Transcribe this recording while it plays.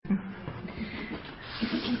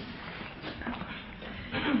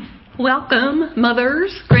Welcome,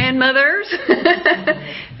 mothers, grandmothers.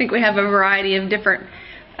 I think we have a variety of different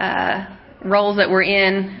roles that we're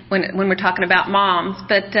in when we're talking about moms.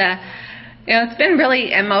 But, it's been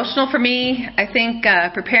really emotional for me, I think,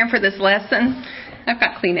 preparing for this lesson. I've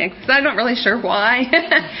got Kleenex. I'm not really sure why.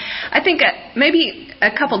 I think maybe a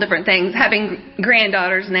couple different things. Having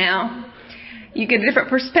granddaughters now, you get a different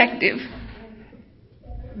perspective.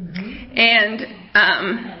 And,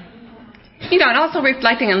 and also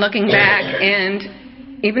reflecting and looking back,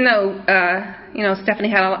 and even though, Stephanie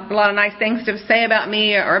had a lot of nice things to say about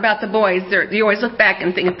me or about the boys, you always look back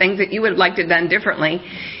and think of things that you would have liked to have done differently.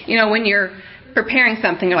 When you're preparing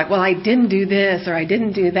something, you're like, well, I didn't do this or I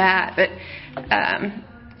didn't do that. But,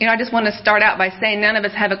 I just want to start out by saying none of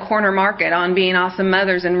us have a corner market on being awesome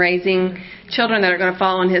mothers and raising children that are going to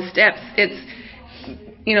follow in his steps. It's,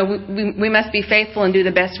 we must be faithful and do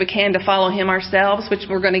the best we can to follow him ourselves, which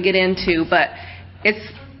we're going to get into, but it's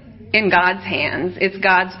in God's hands. It's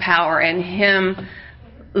God's power and him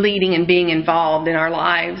leading and being involved in our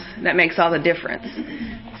lives that makes all the difference.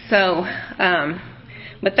 So,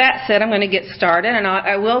 with that said, I'm going to get started, and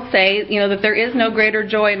I will say, that there is no greater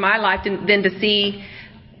joy in my life than to see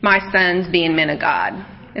my sons being men of God.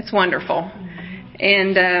 It's wonderful.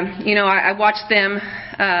 And, I watched them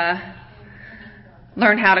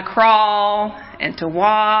learn how to crawl and to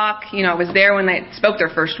walk. I was there when they spoke their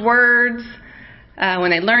first words,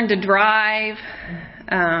 when they learned to drive.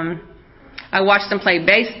 I watched them play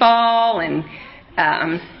baseball and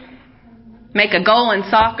make a goal in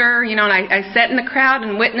soccer, and I sat in the crowd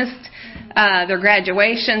and witnessed their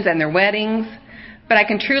graduations and their weddings. But I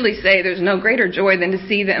can truly say there's no greater joy than to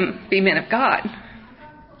see them be men of God.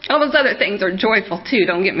 All those other things are joyful too,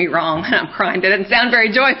 don't get me wrong. I'm crying. That doesn't sound very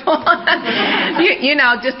joyful.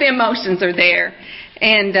 Just the emotions are there.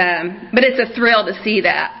 And but it's a thrill to see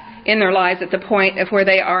that in their lives at the point of where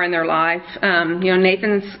they are in their life.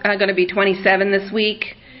 Nathan's going to be 27 this week,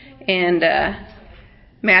 and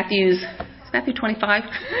Matthew's 25?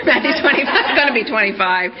 Matthew's 25, going to be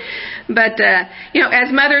 25. But,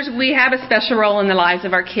 as mothers, we have a special role in the lives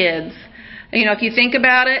of our kids. If you think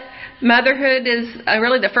about it, motherhood is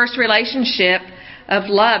really the first relationship of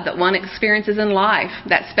love that one experiences in life,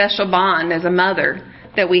 that special bond as a mother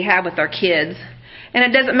that we have with our kids. And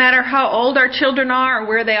it doesn't matter how old our children are or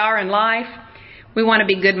where they are in life, we want to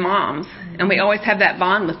be good moms. And we always have that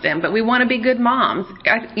bond with them, but we want to be good moms.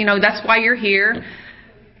 That's why you're here.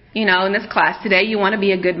 In this class today, you want to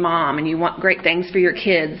be a good mom, and you want great things for your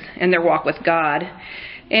kids and their walk with God.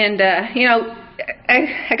 And,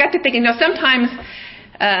 I got to thinking, sometimes,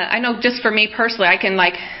 I know just for me personally, I can,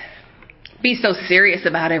 be so serious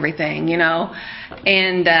about everything,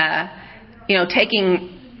 and,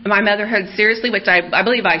 taking my motherhood seriously, which I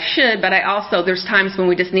believe I should, but there's times when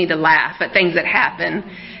we just need to laugh at things that happen,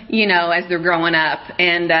 as they're growing up.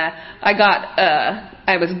 And,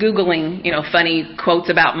 I was Googling, funny quotes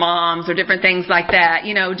about moms or different things like that,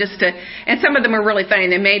 and some of them were really funny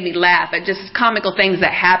and they made me laugh at just comical things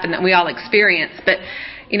that happen that we all experience. But,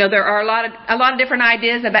 there are a lot of different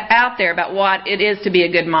ideas out there about what it is to be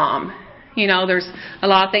a good mom. There's a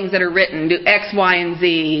lot of things that are written, do X, Y, and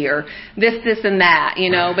Z, or this, and that,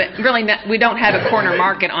 but really we don't have a corner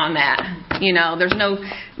market on that. There's no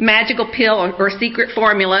magical pill or secret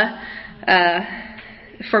formula,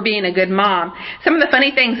 for being a good mom. Some of the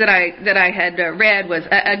funny things that I had read was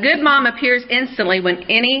a good mom appears instantly when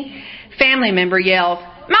any family member yells,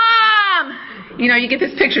 "Mom!" You get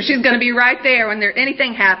this picture. She's going to be right there when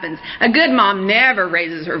anything happens. A good mom never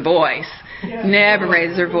raises her voice. Never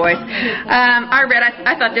raises her voice.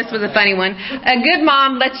 I thought this was a funny one. A good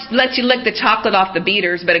mom lets you lick the chocolate off the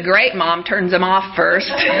beaters, but a great mom turns them off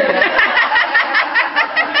first.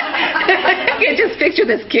 I can just picture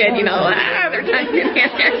this kid, they're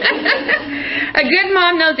A good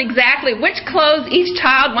mom knows exactly which clothes each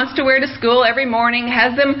child wants to wear to school every morning,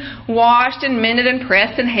 has them washed and mended and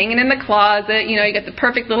pressed and hanging in the closet. You got the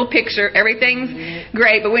perfect little picture. Everything's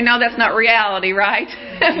great, but we know that's not reality, right?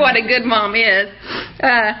 What a good mom is.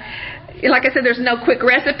 Like I said, there's no quick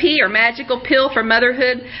recipe or magical pill for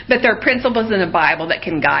motherhood, but there are principles in the Bible that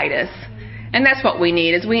can guide us. And that's what we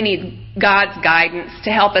need, is we need God's guidance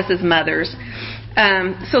to help us as mothers.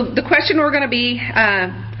 So the question we're going to be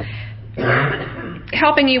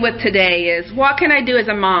helping you with today is, what can I do as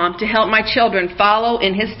a mom to help my children follow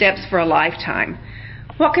in his steps for a lifetime?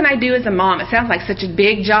 What can I do as a mom? It sounds like such a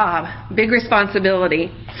big job, big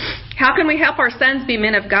responsibility. How can we help our sons be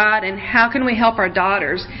men of God, and how can we help our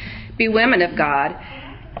daughters be women of God?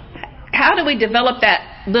 How do we develop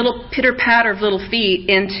that little pitter-patter of little feet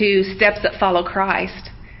into steps that follow Christ?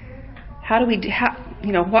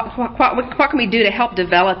 what can we do to help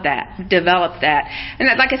develop that? And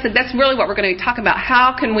like I said, that's really what we're going to be talking about.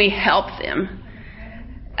 How can we help them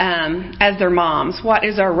as their moms? What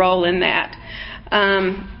is our role in that?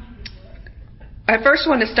 I first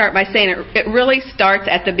want to start by saying it really starts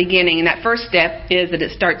at the beginning, and that first step is that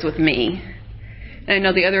it starts with me. And I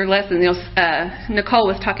know the other lesson, Nicole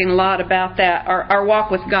was talking a lot about that, our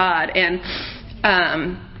walk with God and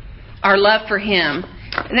our love for Him.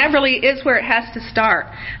 And that really is where it has to start.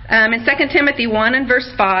 In 2 Timothy 1 and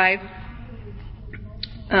verse 5,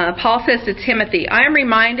 Paul says to Timothy, I am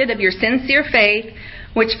reminded of your sincere faith,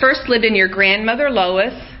 which first lived in your grandmother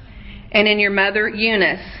Lois and in your mother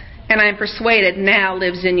Eunice, and I am persuaded now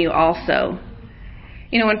lives in you also.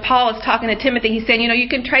 When Paul is talking to Timothy, he's saying, you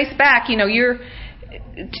can trace back, you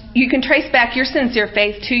can trace back your sincere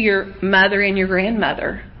faith to your mother and your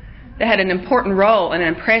grandmother. That had an important role and an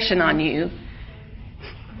impression on you.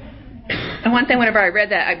 And one thing, whenever I read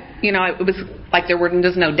that, it was like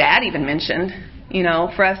there's no dad even mentioned.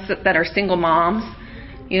 For us that are single moms,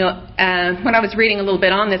 when I was reading a little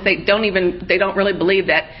bit on this, they don't really believe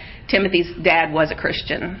that Timothy's dad was a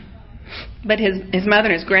Christian, but his mother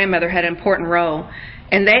and his grandmother had an important role,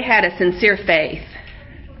 and they had a sincere faith,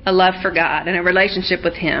 a love for God, and a relationship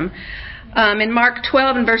with Him. In Mark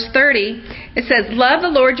 12 and verse 30, it says, love the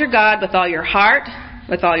Lord your God with all your heart,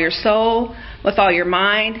 with all your soul, with all your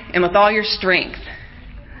mind, and with all your strength.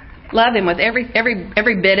 Love Him with every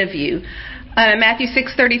bit of you. Matthew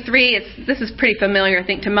 6:33. This is pretty familiar, I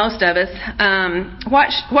think, to most of us.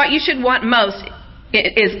 What you should want most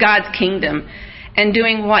is God's kingdom and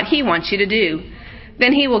doing what He wants you to do.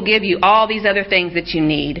 Then He will give you all these other things that you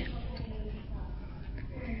need.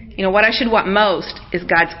 What I should want most is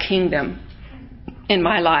God's kingdom in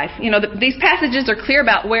my life. These passages are clear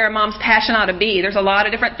about where a mom's passion ought to be. There's a lot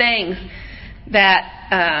of different things that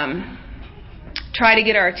try to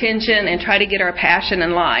get our attention and try to get our passion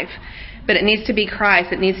in life. But it needs to be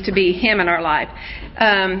Christ. It needs to be Him in our life.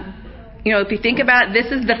 If you think about it,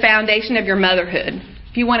 this is the foundation of your motherhood.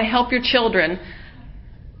 If you want to help your children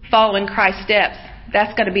follow in Christ's steps,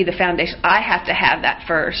 that's got to be the foundation. I have to have that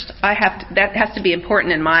first. That has to be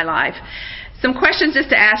important in my life. Some questions just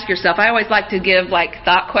to ask yourself. I always like to give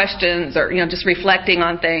thought questions or just reflecting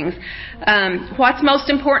on things. What's most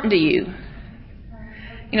important to you?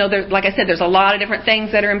 Like I said, there's a lot of different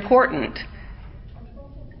things that are important.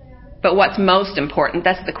 But what's most important?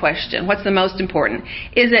 That's the question. What's the most important?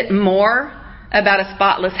 Is it more about a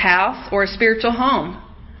spotless house or a spiritual home?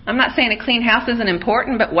 I'm not saying a clean house isn't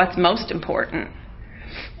important, but what's most important?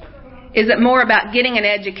 Is it more about getting an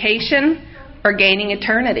education or gaining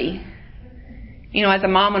eternity? As a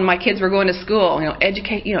mom, when my kids were going to school,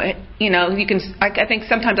 educate, I think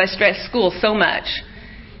sometimes I stress school so much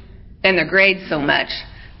and their grades so much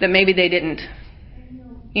that maybe they didn't,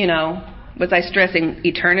 was I stressing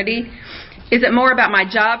eternity? Is it more about my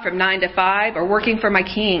job from 9 to 5 or working for my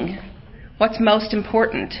King? What's most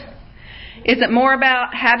important? Is it more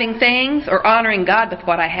about having things or honoring God with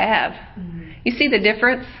what I have? You see the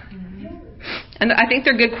difference? And I think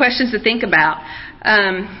they're good questions to think about.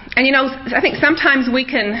 I think sometimes we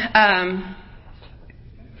can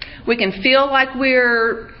feel like we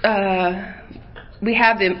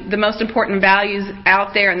have the most important values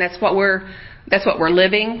out there, and that's what we're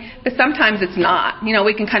living. But sometimes it's not.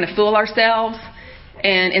 We can kind of fool ourselves,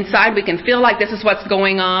 and inside we can feel like this is what's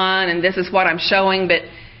going on and this is what I'm showing, but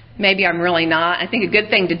maybe I'm really not. I think a good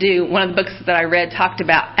thing to do, one of the books that I read talked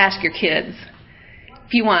about ask your kids.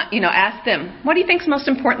 If you want, ask them, what do you think is most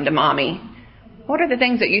important to Mommy? What are the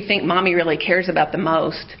things that you think Mommy really cares about the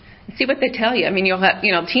most? And see what they tell you. I mean, you'll have,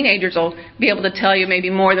 teenagers will be able to tell you maybe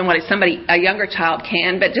more than what a younger child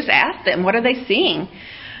can, but just ask them, what are they seeing?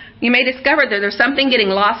 You may discover that there's something getting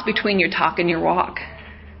lost between your talk and your walk.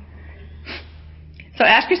 So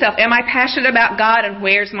ask yourself, am I passionate about God, and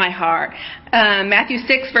where's my heart? Matthew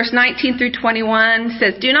 6, verse 19 through 21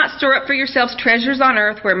 says, do not store up for yourselves treasures on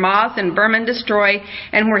earth where moths and vermin destroy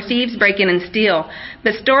and where thieves break in and steal.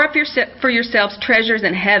 But store up for yourselves treasures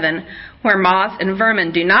in heaven where moths and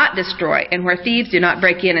vermin do not destroy and where thieves do not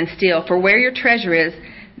break in and steal. For where your treasure is,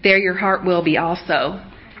 there your heart will be also.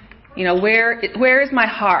 Where is my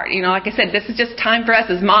heart? Like I said, this is just time for us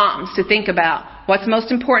as moms to think about what's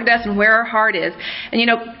most important to us and where our heart is. And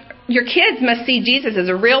your kids must see Jesus as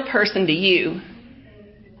a real person to you.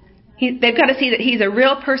 They've got to see that He's a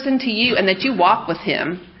real person to you and that you walk with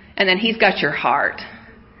Him and that He's got your heart.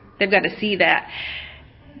 They've got to see that.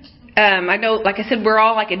 I know, like I said, we're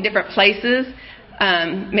all in different places.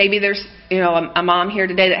 Maybe there's, a mom here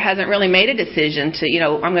today that hasn't really made a decision to,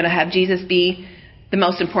 I'm going to have Jesus be the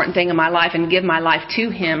most important thing in my life and give my life to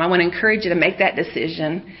Him. I want to encourage you to make that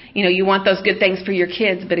decision. You want those good things for your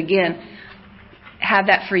kids, but again, have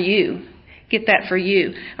that for you. Get that for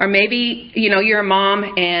you. Or maybe, you're a mom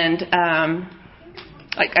and,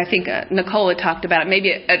 like I think Nicole had talked about it,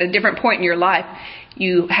 maybe at a different point in your life,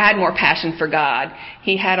 you had more passion for God.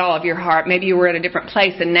 He had all of your heart. Maybe you were at a different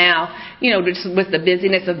place, and now, just with the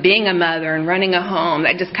busyness of being a mother and running a home,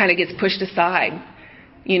 that just kind of gets pushed aside.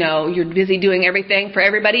 You're busy doing everything for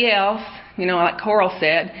everybody else, like Coral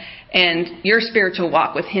said, and your spiritual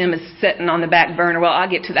walk with Him is sitting on the back burner. Well, I'll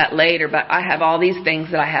get to that later, but I have all these things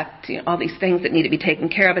that I have to, all these things that need to be taken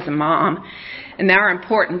care of as a mom, and they are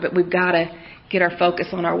important, but we've got to get our focus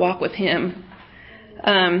on our walk with Him.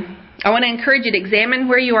 I want to encourage you to examine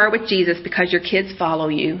where you are with Jesus, because your kids follow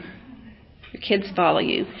you. Your kids follow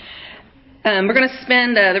you. We're going to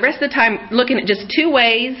spend the rest of the time looking at just 2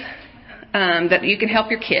 ways that you can help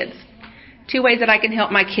your kids. 2 ways that I can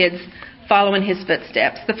help my kids follow in His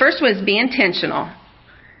footsteps. The first was be intentional.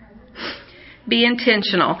 Be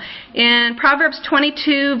intentional. In Proverbs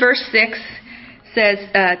 22, verse 6, says,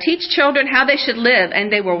 teach children how they should live,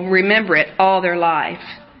 and they will remember it all their life.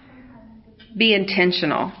 Be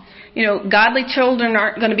intentional. Godly children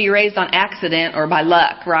aren't going to be raised on accident or by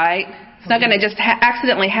luck, right? It's not going to just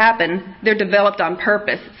accidentally happen. They're developed on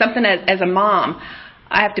purpose. Something as a mom,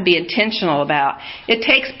 I have to be intentional about. It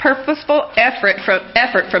takes purposeful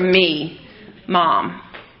effort from me, mom.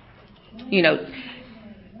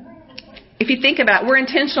 If you think about it, we're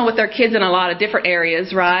intentional with our kids in a lot of different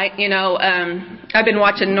areas, right? I've been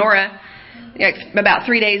watching Nora about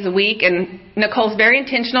 3 days a week, and Nicole's very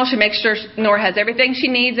intentional. She makes sure Nora has everything she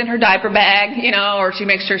needs in her diaper bag, or she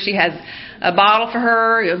makes sure she has a bottle for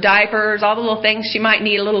her, diapers, all the little things she might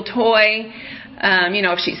need, a little toy.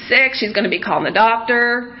 If she's sick, she's going to be calling the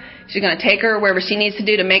doctor. She's going to take her wherever she needs to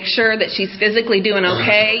do to make sure that she's physically doing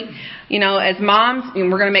okay. As moms, we're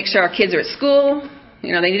going to make sure our kids are at school. They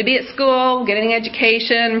need to be at school, getting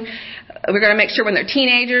education. We're going to make sure when they're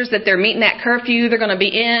teenagers that they're meeting that curfew, they're going to be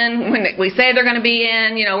in. When we say they're going to be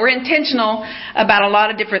in, we're intentional about a lot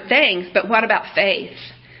of different things. But what about faith?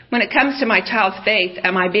 When it comes to my child's faith,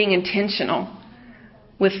 am I being intentional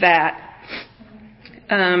with that?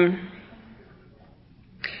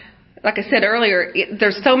 Like I said earlier,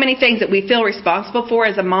 there's so many things that we feel responsible for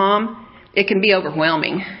as a mom, it can be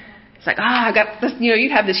overwhelming. It's like, I got this, you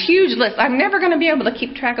have this huge list. I'm never going to be able to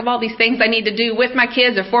keep track of all these things I need to do with my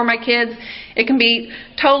kids or for my kids. It can be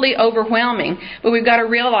totally overwhelming. But we've got to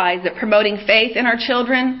realize that promoting faith in our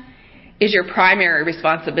children is your primary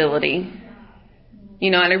responsibility.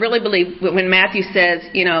 And I really believe when Matthew says,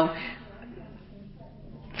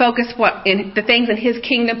 focus in the things in His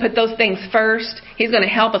kingdom, put those things first, He's going to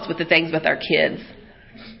help us with the things with our kids.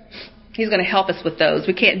 He's going to help us with those.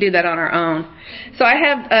 We can't do that on our own. So I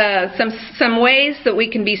have some ways that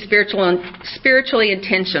we can be spiritually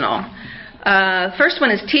intentional. First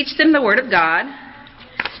one is teach them the Word of God.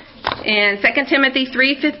 And 2 Timothy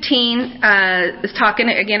 3:15 is talking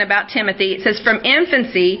again about Timothy. It says, from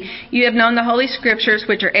infancy you have known the Holy Scriptures,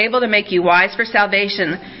 which are able to make you wise for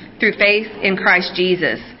salvation through faith in Christ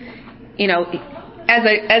Jesus. As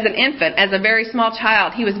an infant, as a very small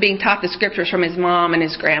child, he was being taught the Scriptures from his mom and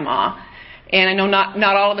his grandma. And I know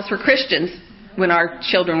not all of us were Christians when our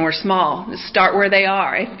children were small. Start where they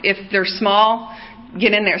are. If they're small,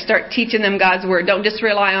 get in there. Start teaching them God's Word. Don't just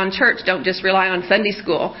rely on church. Don't just rely on Sunday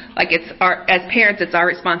school. As parents, it's our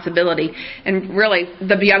responsibility. And really,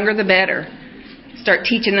 the younger the better. Start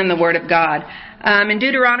teaching them the Word of God. In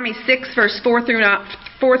Deuteronomy 6, verse 4 through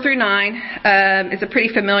 9, it's a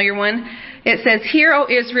pretty familiar one. It says, hear, O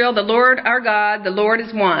Israel, the Lord our God, the Lord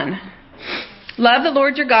is one. Love the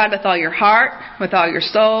Lord your God with all your heart, with all your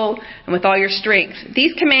soul, and with all your strength.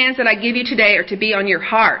 These commands that I give you today are to be on your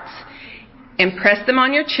hearts. Impress them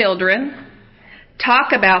on your children.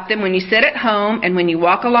 Talk about them when you sit at home and when you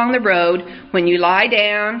walk along the road, when you lie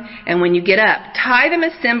down and when you get up. Tie them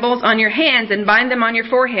as symbols on your hands and bind them on your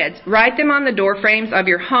foreheads. Write them on the door frames of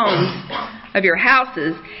your homes, of your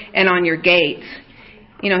houses, and on your gates.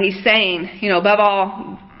 He's saying, above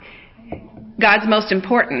all, God's most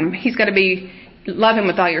important. He's got to be, love Him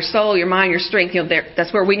with all your soul, your mind, your strength.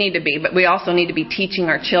 That's where we need to be. But we also need to be teaching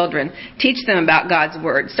our children. Teach them about God's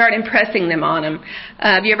Word. Start impressing them on them.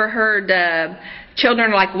 Have you ever heard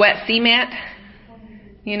children like wet cement?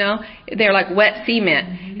 They're like wet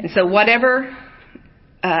cement. And so whatever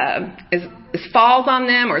falls on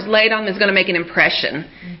them or is laid on them is going to make an impression.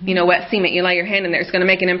 Wet cement, you lay your hand in there, it's going to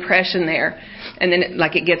make an impression there. And then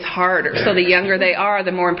it gets harder. So the younger they are,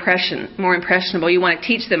 the more impressionable. You want to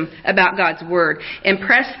teach them about God's Word.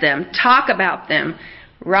 Impress them. Talk about them.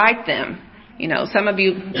 Write them. Some of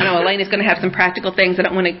you, I know Elena's going to have some practical things. I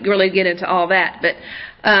don't want to really get into all that. But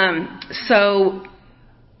so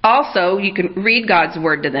also you can read God's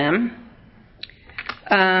Word to them.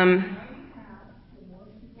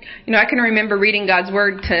 I can remember reading God's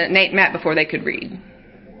Word to Nate and Matt before they could read.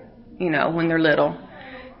 When they're little.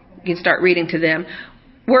 You can start reading to them.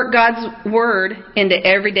 Work God's Word into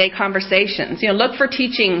everyday conversations. Look for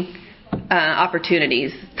teaching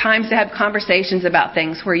opportunities, times to have conversations about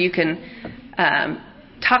things where you can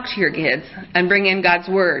talk to your kids and bring in God's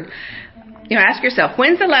Word. Ask yourself,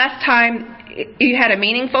 when's the last time you had a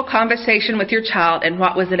meaningful conversation with your child, and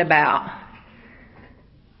what was it about?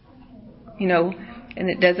 And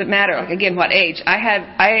it doesn't matter, again, what age.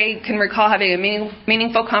 I can recall having a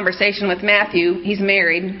meaningful conversation with Matthew. He's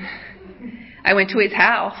married. I went to his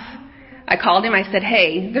house. I called him. I said,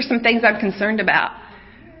 hey, there's some things I'm concerned about.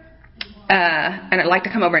 And I'd like to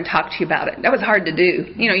come over and talk to you about it. That was hard to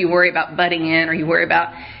do. You worry about butting in or you worry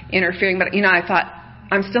about interfering. But, I thought,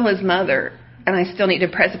 I'm still his mother, and I still need to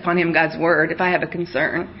press upon him God's Word if I have a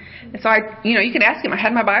concern. And so you can ask him. I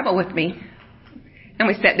had my Bible with me. And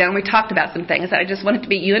we sat down and we talked about some things. I just want it to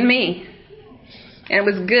be you and me. And it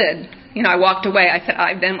was good. I walked away. I said,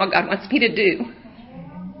 I've done what God wants me to do.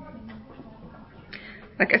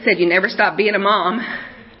 Like I said, you never stop being a mom.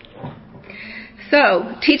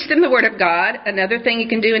 So, teach them the Word of God. Another thing you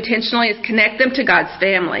can do intentionally is connect them to God's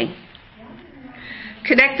family.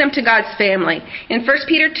 Connect them to God's family. In 1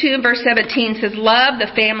 Peter 2, verse 17 says, love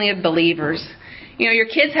the family of believers. Your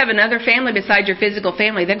kids have another family besides your physical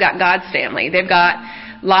family. They've got God's family. They've got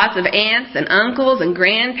lots of aunts and uncles and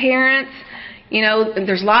grandparents.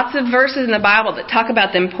 There's lots of verses in the Bible that talk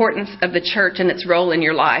about the importance of the church and its role in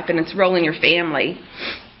your life and its role in your family.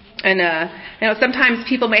 And, sometimes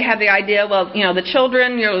people may have the idea, the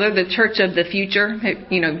children, they're the church of the future,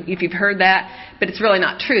 if you've heard that. But it's really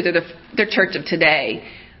not true. They're church of today.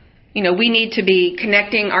 We need to be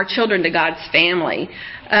connecting our children to God's family.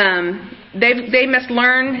 They must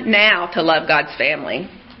learn now to love God's family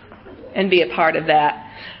and be a part of that.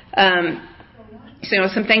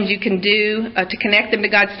 Some things you can do to connect them to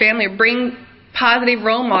God's family are bring positive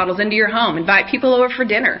role models into your home. Invite people over for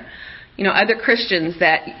dinner. Other Christians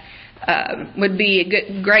that would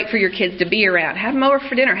be great for your kids to be around. Have them over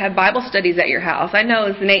for dinner. Have Bible studies at your house. I know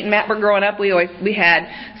as Nate and Matt were growing up, we had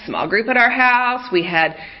small group at our house. We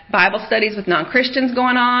had Bible studies with non-Christians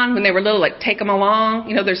going on. When they were little, take them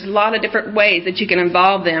along. There's a lot of different ways that you can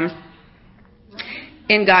involve them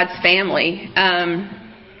in God's family.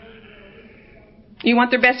 You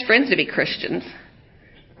want their best friends to be Christians.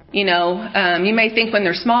 You may think when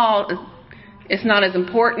they're small, it's not as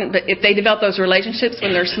important, but if they develop those relationships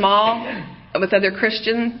when they're small with other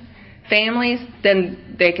Christian families,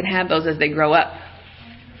 then they can have those as they grow up.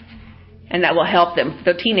 And that will help them,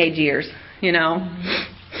 the teenage years,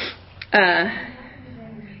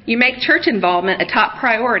 You make church involvement a top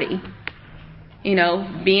priority.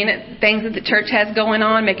 Being at things that the church has going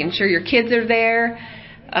on, making sure your kids are there.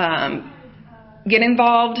 Get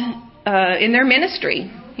involved in their ministry.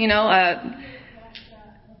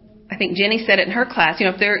 I think Jenny said it in her class.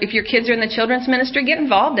 If your kids are in the children's ministry, get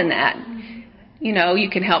involved in that. You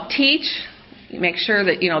can help teach. Make sure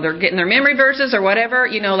that they're getting their memory verses or whatever.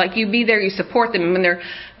 You be there. You support them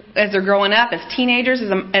as they're growing up, as teenagers,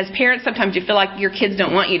 as parents. Sometimes you feel like your kids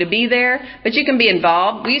don't want you to be there, but you can be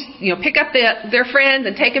involved. We pick up their friends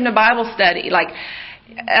and take them to Bible study.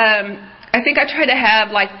 I think I try to have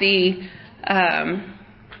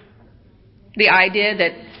the idea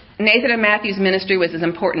that Nathan and Matthew's ministry was as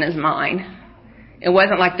important as mine. It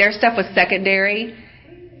wasn't like their stuff was secondary.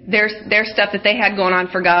 Their stuff that they had going on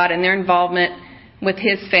for God and their involvement with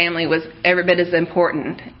his family was every bit as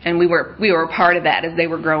important. And we were a part of that as they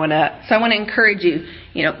were growing up. So I want to encourage you,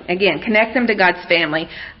 again, connect them to God's family.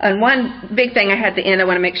 And one big thing I had at the end I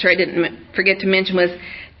want to make sure I didn't forget to mention was,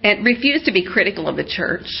 and refuse to be critical of the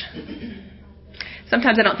church.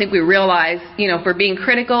 Sometimes I don't think we realize, if we're being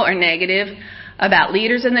critical or negative about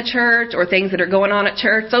leaders in the church or things that are going on at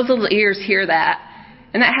church, those little ears hear that,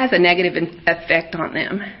 and that has a negative effect on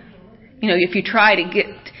them. If you try to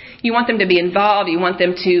you want them to be involved, you want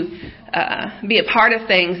them to be a part of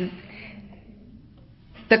things,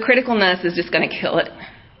 the criticalness is just going to kill it.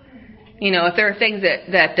 If there are things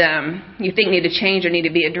that you think need to change or need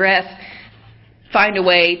to be addressed, find a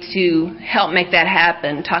way to help make that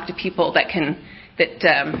happen. Talk to people that can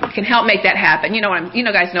help make that happen.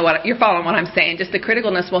 Guys know what you're following what I'm saying. Just the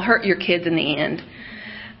criticalness will hurt your kids in the end.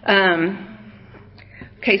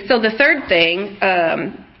 Okay, so the third thing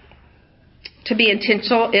to be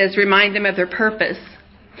intentional is remind them of their purpose.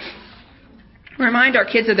 Remind our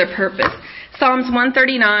kids of their purpose. Psalms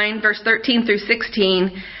 139, verse 13 through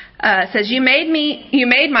 16, says, You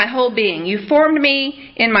made my whole being. You formed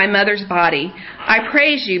me in my mother's body. I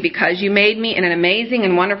praise you because you made me in an amazing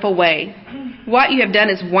and wonderful way. What you have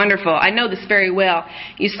done is wonderful. I know this very well.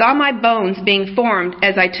 You saw my bones being formed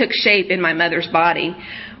as I took shape in my mother's body.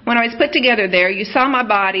 When I was put together there, you saw my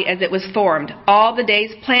body as it was formed. All the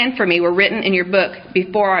days planned for me were written in your book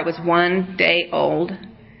before I was 1 day old.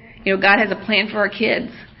 You know, God has a plan for our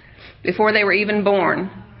kids before they were even born.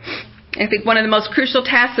 I think one of the most crucial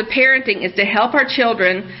tasks of parenting is to help our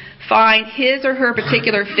children find his or her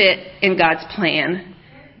particular fit in God's plan.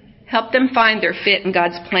 Help them find their fit in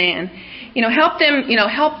God's plan.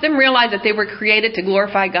 Help them realize that they were created to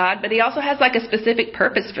glorify God, but he also has like a specific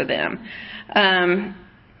purpose for them.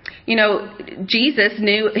 Jesus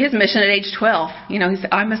knew his mission at age 12. He said,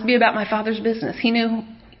 I must be about my Father's business. He knew,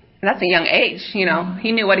 that's a young age,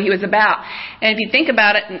 he knew what he was about. And if you think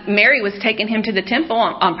about it, Mary was taking him to the temple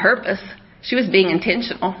on purpose. She was being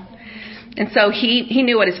intentional. And so he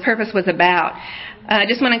knew what his purpose was about. I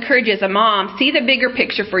just want to encourage you as a mom, see the bigger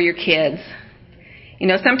picture for your kids.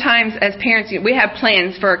 Sometimes as parents, we have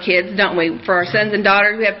plans for our kids, don't we? For our sons and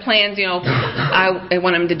daughters, we have plans, I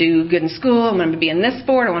want them to do good in school. I want them to be in this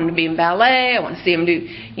sport. I want them to be in ballet. I want to see them do,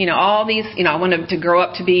 all these, I want them to grow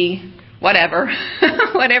up to be whatever,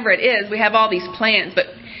 whatever it is. We have all these plans, but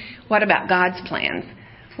what about God's plans?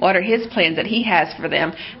 What are his plans that he has for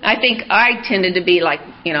them? I think I tended to be like,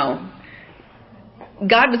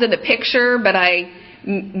 God was in the picture, but I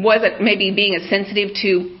wasn't maybe being as sensitive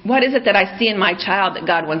to what is it that I see in my child that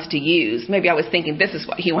God wants to use. Maybe I was thinking this is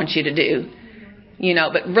what he wants you to do,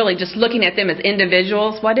 but really just looking at them as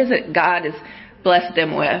individuals. What is it God has blessed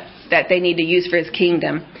them with that they need to use for his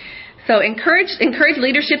kingdom? So encourage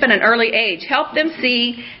leadership at an early age. Help them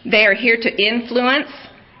see they are here to influence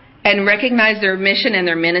and recognize their mission and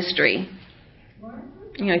their ministry.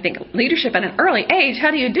 You think leadership at an early age,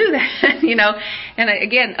 how do you do that? And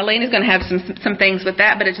again, Elena's going to have some things with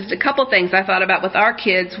that, but it's just a couple things I thought about with our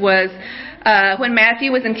kids was when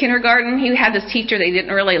Matthew was in kindergarten, he had this teacher that he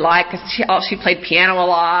didn't really like because she played piano a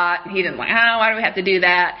lot. He didn't like, why do we have to do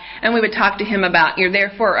that? And we would talk to him about, you're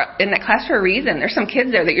there in that class for a reason. There's some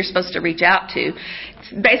kids there that you're supposed to reach out to.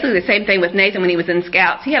 It's basically the same thing with Nathan when he was in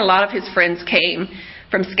Scouts. He had a lot of his friends came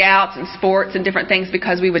from Scouts and sports and different things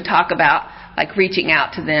because we would talk about like reaching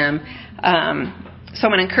out to them. So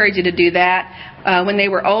I'm going to encourage you to do that. When they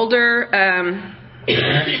were older,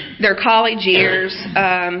 their college years,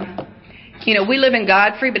 we live in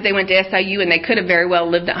Godfrey, but they went to SIU and they could have very well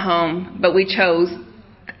lived at home. But we chose,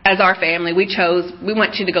 as our family, we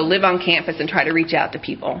want you to go live on campus and try to reach out to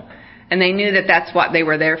people. And they knew that that's what they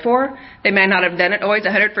were there for. They may not have done it always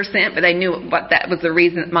 100%, but they knew that was the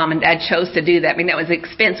reason that Mom and Dad chose to do that. I mean, that was an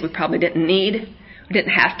expense we probably didn't need, we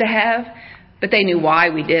didn't have to have, but they knew why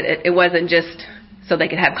we did it. It wasn't just so they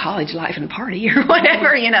could have college life and party or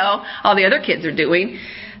whatever, all the other kids are doing.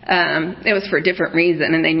 It was for a different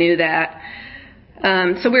reason, and they knew that.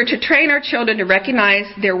 So we're to train our children to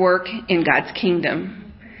recognize their work in God's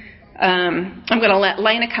kingdom. I'm going to let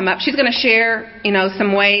Lena come up. She's going to share,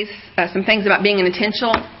 some ways, some things about being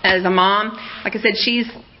intentional as a mom. Like I said, she's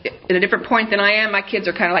at a different point than I am. My kids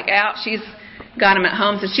are kind of like out. She's got them at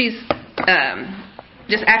home. So she's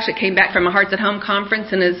just actually came back from a Hearts at Home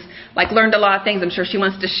conference and has learned a lot of things I'm sure she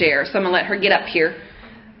wants to share. So I'm going to let her get up here.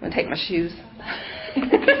 I'm going to take my shoes.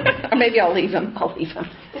 Or maybe I'll leave them. All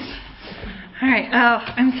right. Oh,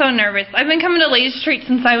 I'm so nervous. I've been coming to Ladies Retreat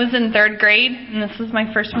since I was in 3rd grade, and this is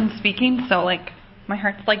my first one speaking, so my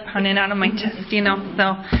heart's pounding out of my chest,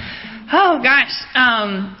 So, oh gosh,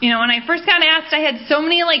 when I first got asked, I had so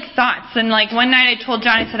many thoughts, and one night I told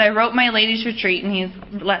John, I said I wrote my Ladies Retreat, and he's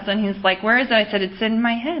like, where is it? I said it's in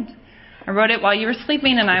my head. I wrote it while you were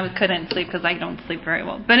sleeping, and I couldn't sleep because I don't sleep very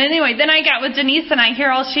well. But anyway, then I got with Denise, and I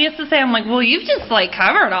hear all she has to say. I'm like, well, you've just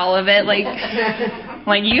covered all of it.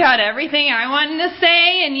 You had everything I wanted to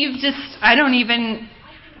say, and you've just, I don't even,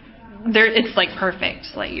 it's perfect,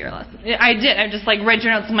 your lesson. I did. I just read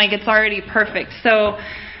your notes. I'm like, it's already perfect. So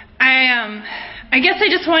I guess I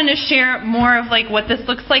just wanted to share more of what this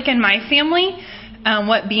looks like in my family,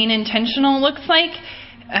 what being intentional looks like.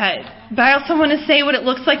 But I also want to say what it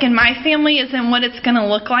looks like in my family isn't what it's going to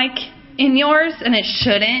look like in yours, and it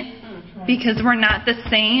shouldn't, because we're not the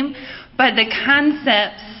same. But the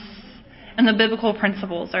concepts and the biblical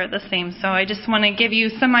principles are the same. So I just want to give you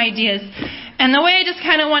some ideas. And the way I just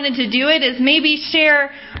kind of wanted to do it is maybe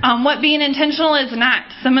share what being intentional is not.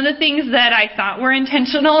 Some of the things that I thought were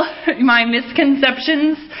intentional, my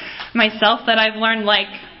misconceptions myself that I've learned,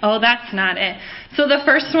 oh, that's not it. So the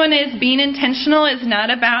first one is being intentional is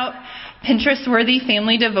not about Pinterest-worthy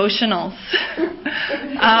family devotionals.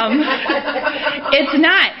 It's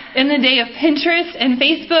not. In the day of Pinterest and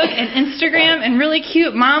Facebook and Instagram and really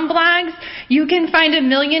cute mom blogs, you can find a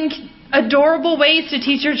million adorable ways to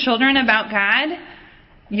teach your children about God.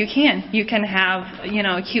 You can. You can have,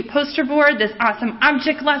 a cute poster board, this awesome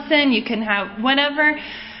object lesson. You can have whatever.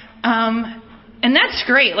 And that's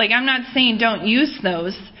great. Like, I'm not saying don't use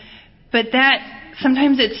those. But that,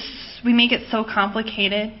 sometimes we make it so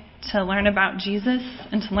complicated to learn about Jesus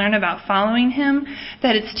and to learn about following Him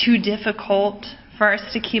that it's too difficult for us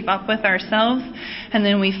to keep up with ourselves. And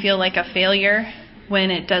then we feel like a failure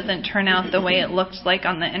when it doesn't turn out the way it looked like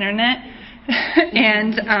on the internet.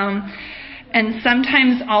 And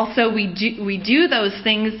sometimes also we do those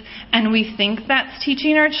things and we think that's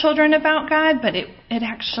teaching our children about God, but it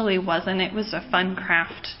actually wasn't. It was a fun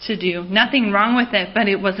craft to do. Nothing wrong with it, but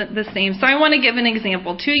it wasn't the same. So I want to give an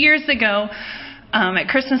example. 2 years ago, at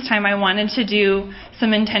Christmas time, I wanted to do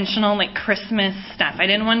some intentional, Christmas stuff. I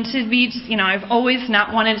didn't want it to be, I've always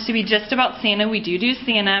not wanted it to be just about Santa. We do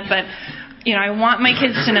Santa, but, I want my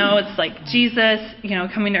kids to know it's like Jesus,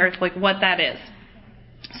 coming to earth, what that is.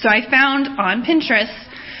 So I found on Pinterest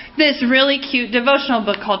this really cute devotional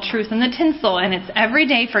book called Truth in the Tinsel, and it's every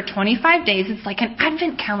day for 25 days. It's like an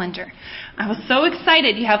advent calendar. I was so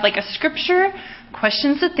excited. You have a scripture,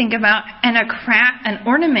 questions to think about, and an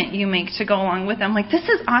ornament you make to go along with them. This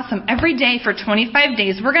is awesome. Every day for 25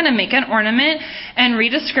 days, we're going to make an ornament and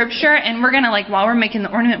read a scripture, and we're going to, while we're making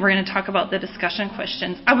the ornament, we're going to talk about the discussion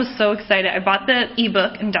questions. I was so excited. I bought the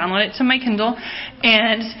ebook and downloaded it to my Kindle,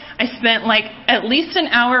 and I spent, at least an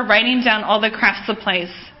hour writing down all the craft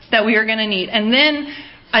supplies that we were going to need. And then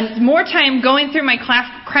more time going through my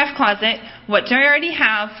craft closet. What do I already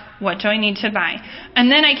have? What do I need to buy?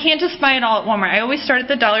 And then I can't just buy it all at Walmart. I always start at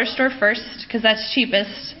the dollar store first because that's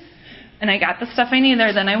cheapest. And I got the stuff I need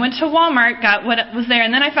there. Then I went to Walmart, got what was there.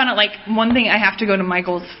 And then I found out, one thing I have to go to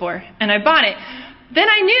Michael's for. And I bought it. Then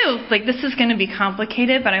I knew, this is going to be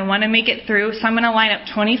complicated, but I want to make it through. So I'm going to line up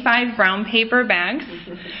 25 brown paper bags.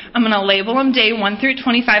 I'm going to label them day 1 through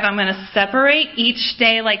 25. I'm going to separate each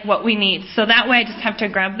day, what we need. So that way I just have to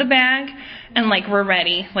grab the bag and, we're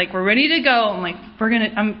ready. We're ready to go.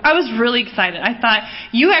 I was really excited. I thought,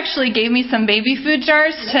 you actually gave me some baby food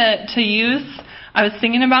jars to use. I was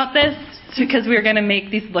thinking about this because we were going to make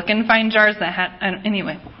these look and fine jars that had,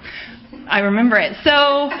 anyway. I remember it.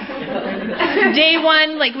 So, day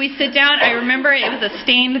 1, we sit down. I remember it was a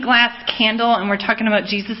stained glass candle, and we're talking about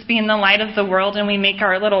Jesus being the light of the world, and we make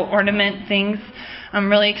our little ornament things. I'm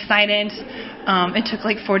really excited. It took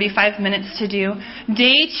 45 minutes to do.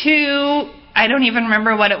 Day 2, I don't even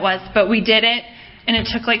remember what it was, but we did it, and it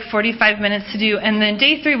took 45 minutes to do. And then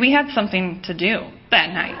day 3, we had something to do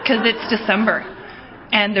that night, because it's December,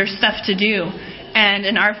 and there's stuff to do. And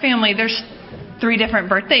in our family, there's 3 different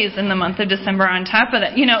birthdays in the month of December on top of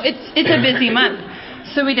that. It's a busy month.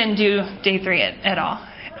 So we didn't do day 3 at all.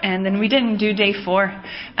 And then we didn't do day 4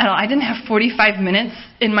 at all. I didn't have 45 minutes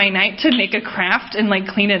in my night to make a craft and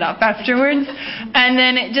clean it up afterwards. And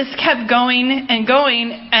then it just kept going and going.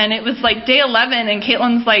 And it was day 11 and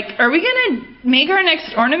Caitlin's are we going to make our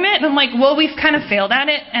next ornament? And I'm well, we've kind of failed at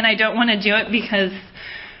it and I don't want to do it because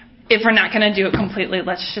if we're not going to do it completely,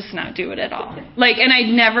 let's just not do it at all. And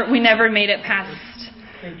we never made it past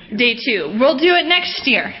day 2. We'll do it next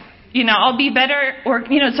year. I'll be better, or,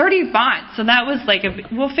 it's already bought. So that was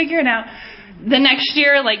we'll figure it out. The next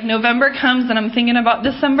year, November comes and I'm thinking about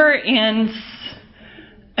December and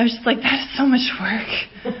I was just that is so much work.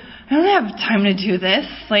 I don't have time to do this.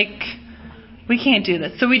 We can't do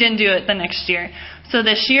this. So we didn't do it the next year. So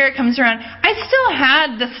this year it comes around. I still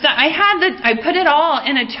had the stuff. I put it all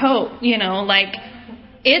in a tote,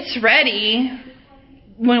 it's ready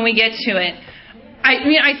when we get to it.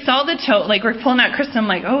 I saw the tote, we're pulling out Christmas. I'm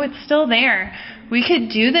oh, it's still there. We could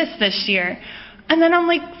do this year. And then I'm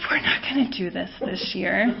we're not going to do this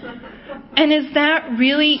year. And is that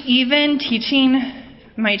really even teaching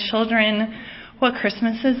my children what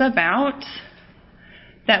Christmas is about?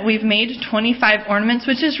 That we've made 25 ornaments,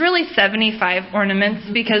 which is really 75 ornaments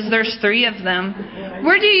because there's 3 of them.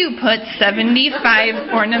 Where do you put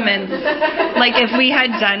 75 ornaments? If we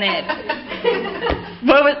had done it.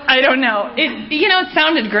 I don't know. It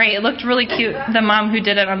sounded great. It looked really cute. The mom who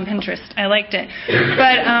did it on Pinterest. I liked it.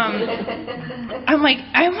 But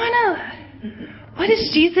what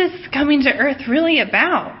is Jesus coming to earth really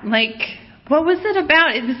about? What was it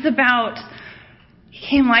about? It was about He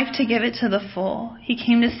came life to give it to the full. He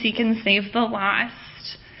came to seek and save the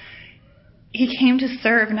lost. He came to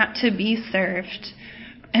serve, not to be served.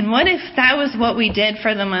 And what if that was what we did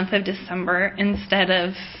for the month of December instead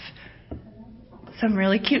of some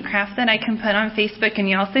really cute crafts that I can put on Facebook, and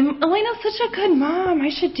y'all say, Elena's such a good mom. I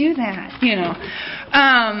should do that,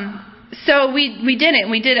 So we did it.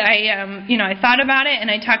 I thought about it,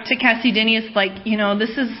 and I talked to Cassie Dinius, I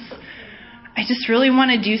just really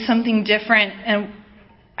want to do something different, and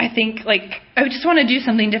I think, I just want to do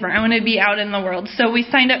something different. I want to be out in the world. So we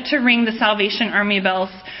signed up to ring the Salvation Army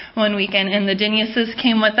bells one weekend, and the Diniuses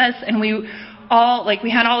came with us, and we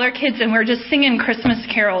had all our kids, and we were just singing Christmas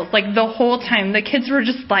carols, the whole time. The kids were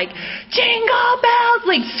just jingle bells,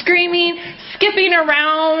 screaming, skipping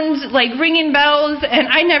around, ringing bells, and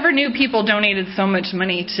I never knew people donated so much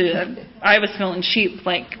money I was feeling cheap,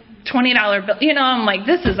 $20 bill. I'm like,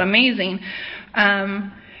 this is amazing.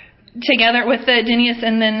 Together with the Dinius,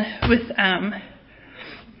 and then with, I'm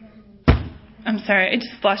sorry, I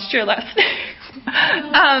just lost your last name.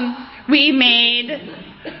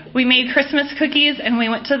 We made Christmas cookies, and we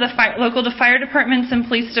went to the local fire departments and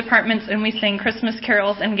police departments, and we sang Christmas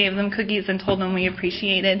carols and gave them cookies and told them we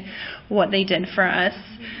appreciated what they did for us.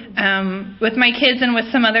 With my kids and with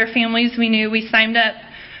some other families we signed up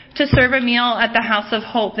to serve a meal at the House of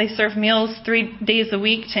Hope. They serve meals 3 days a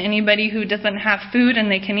week to anybody who doesn't have food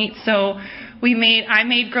and they can eat. So I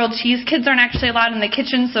made grilled cheese. Kids aren't actually allowed in the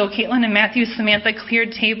kitchen, so Caitlin and Samantha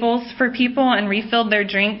cleared tables for people and refilled their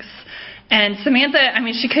drinks. And Samantha,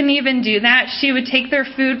 she couldn't even do that. She would take their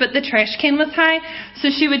food, but the trash can was high, so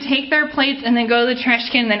she would take their plates and then go to the trash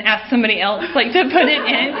can and then ask somebody else, to put it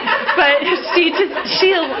in. But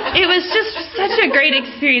it was just such a great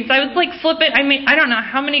experience. I was flipping, I don't know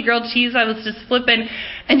how many grilled cheese I was just flipping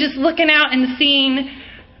and just looking out and seeing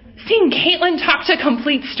Caitlin talk to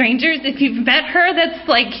complete strangers. If you've met her, that's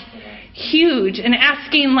huge. And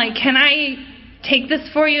asking, can I take this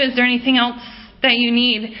for you? Is there anything else that you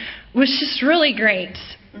need? Was just really great.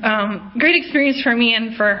 Great experience for me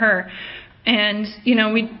and for her. And,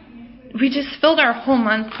 we just filled our whole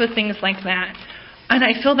month with things like that. And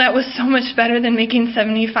I feel that was so much better than making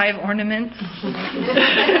 75 ornaments.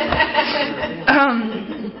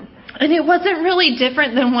 And it wasn't really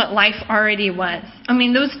different than what life already was.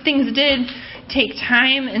 Those things did take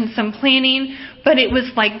time and some planning, but it was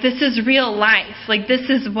this is real life. This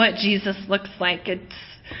is what Jesus looks like.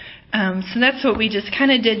 So that's what we just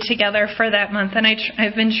kind of did together for that month, and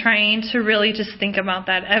I've been trying to really just think about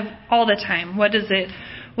that all the time. What does this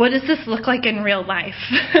look like in real life?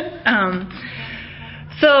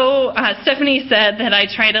 So Stephanie said that I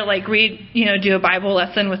try to read, do a Bible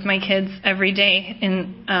lesson with my kids every day,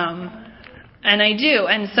 and I do.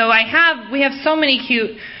 And so we have so many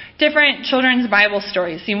cute different children's Bible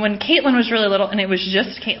stories. See, when Caitlin was really little, and it was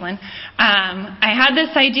just Caitlin, I had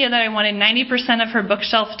this idea that I wanted 90% of her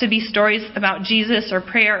bookshelf to be stories about Jesus or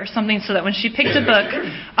prayer or something, so that when she picked a book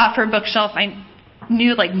off her bookshelf, I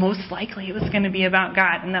knew most likely it was going to be about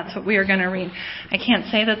God, and that's what we were going to read. I can't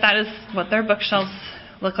say that is what their bookshelves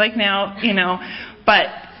look like now, but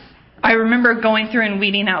I remember going through and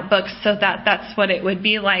weeding out books so that's what it would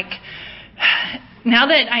be like. Now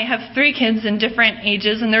that I have 3 kids in different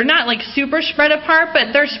ages, and they're not super spread apart,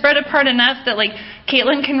 but they're spread apart enough that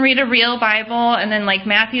Caitlin can read a real Bible, and then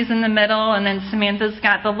Matthew's in the middle, and then Samantha's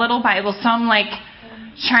got the little Bible. So I'm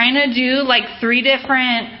trying to do 3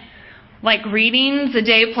 different readings a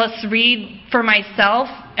day plus read for myself,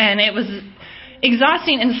 and it was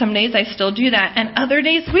exhausting. And some days I still do that, and other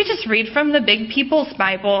days we just read from the Big People's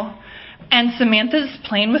Bible. And Samantha's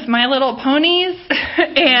playing with My Little Ponies,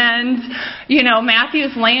 and,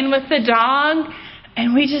 Matthew's laying with the dog,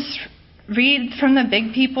 and we just read from the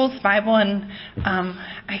Big People's Bible. And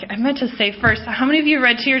I meant to say first, how many of you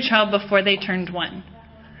read to your child before they turned 1?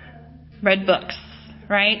 Read books,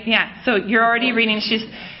 right? Yeah, so you're already reading.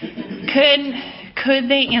 Could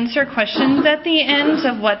they answer questions at the end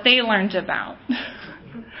of what they learned about?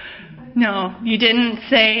 No, you didn't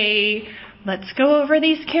say, let's go over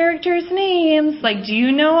these characters' names. Do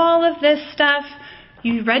you know all of this stuff?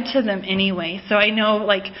 You read to them anyway. So I know,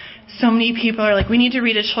 so many people are we need to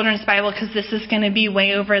read a children's Bible because this is going to be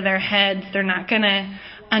way over their heads. They're not going to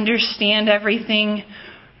understand everything.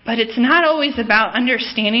 But it's not always about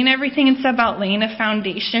understanding everything. It's about laying a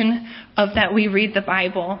foundation of that we read the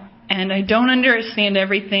Bible. And I don't understand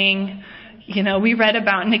everything. We read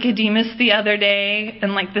about Nicodemus the other day,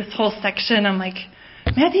 and this whole section, I'm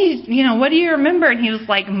Matthew, what do you remember? And he was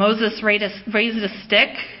Moses raised a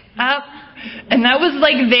stick up. And that was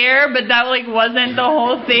there, but that wasn't the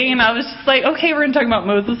whole thing. And I was just okay, we're going to talk about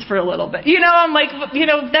Moses for a little bit. I'm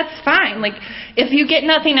that's fine. If you get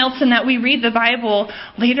nothing else in that we read the Bible,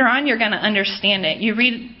 later on you're going to understand it. You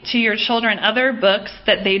read to your children other books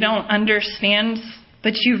that they don't understand,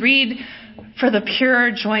 but you read for the pure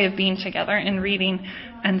joy of being together and reading.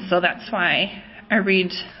 And so that's why I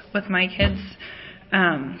read with my kids.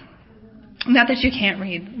 Not that you can't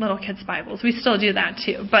read little kids' Bibles. We still do that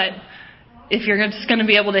too. But if you're just going to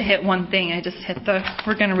be able to hit one thing, I just hit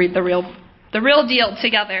we're going to read the real deal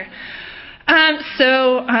together.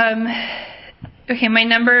 Okay, my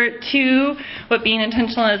number 2, what being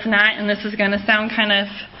intentional is not, and this is going to sound kind of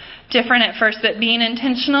different at first, but being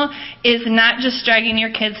intentional is not just dragging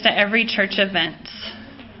your kids to every church event.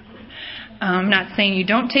 I'm not saying you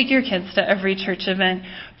don't take your kids to every church event,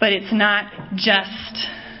 but it's not just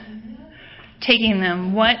taking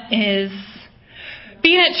them.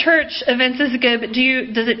 Being at church events is good, but do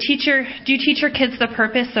you teach your kids the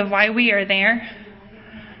purpose of why we are there?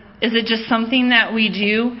 Is it just something that we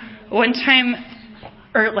do? One time,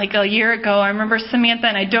 or like a year ago, I remember Samantha,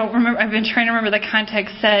 and I've been trying to remember the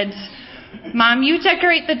context, said, "Mom, you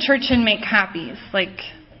decorate the church and make copies. Like,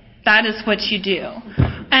 that is what you do."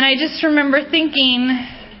 And I just remember thinking,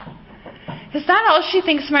 is that all she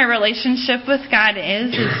thinks my relationship with God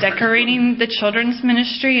is decorating the children's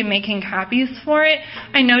ministry and making copies for it?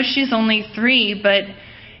 I know she's only 3, but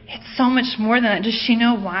it's so much more than that. Does she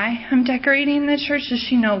know why I'm decorating the church? Does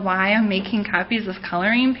she know why I'm making copies of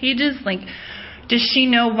coloring pages? Like, does she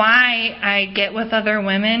know why I get with other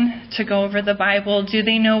women to go over the Bible? Do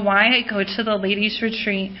they know why I go to the ladies'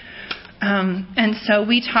 retreat? And so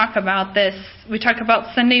we talk about this. We talk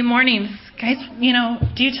about Sunday mornings. Guys,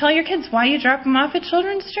 do you tell your kids why you drop them off at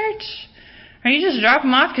children's church? Or you just drop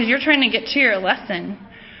them off because you're trying to get to your lesson?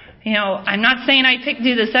 I'm not saying I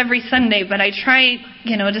do this every Sunday, but I try,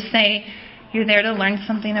 to say you're there to learn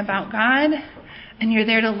something about God, and you're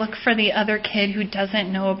there to look for the other kid who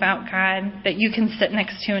doesn't know about God that you can sit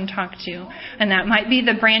next to and talk to. And that might be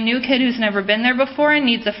the brand new kid who's never been there before and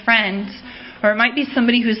needs a friend, or it might be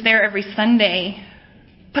somebody who's there every Sunday,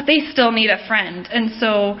 but they still need a friend. And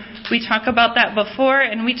so we talk about that before,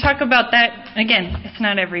 and we talk about that, again, it's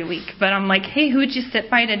not every week, but I'm like, hey, who'd you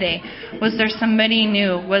sit by today? Was there somebody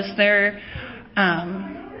new? Was there,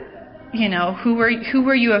 who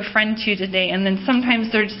were you a friend to today? And then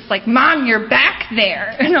sometimes they're just like, Mom, you're back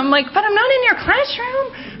there. And I'm like, but I'm not in your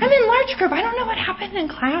classroom. I'm in large group. I don't know what happened in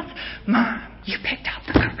class. Mom, you picked out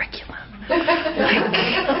the curriculum.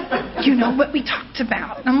 Like, you know what we talked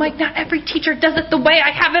about. I'm like, not every teacher does it the way I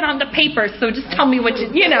have it on the paper, so just tell me what they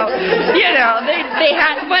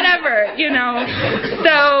had whatever,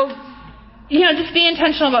 So, just be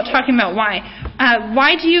intentional about talking about why.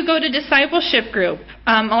 Why do you go to discipleship group?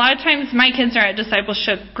 A lot of times my kids are at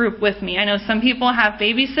discipleship group with me. I know some people have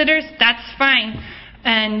babysitters. That's fine.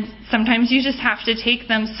 And sometimes you just have to take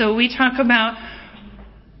them. So we talk about,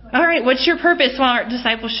 all right, what's your purpose while we're at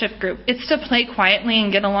discipleship group? It's to play quietly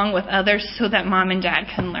and get along with others so that mom and dad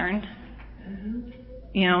can learn.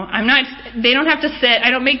 They don't have to sit. I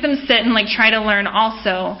don't make them sit and try to learn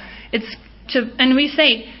also. And we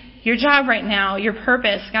say, your job right now, your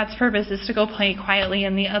purpose, God's purpose is to go play quietly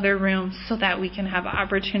in the other room so that we can have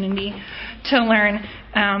opportunity to learn.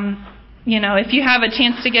 If you have a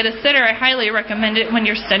chance to get a sitter, I highly recommend it when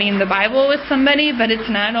you're studying the Bible with somebody, but it's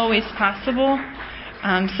not always possible.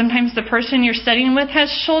 Sometimes the person you're studying with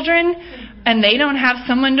has children, and they don't have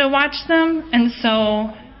someone to watch them. And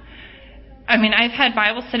so, I've had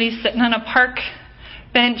Bible studies sitting on a park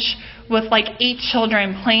bench with 8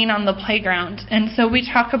 children playing on the playground. And so we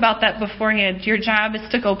talk about that beforehand. Your job is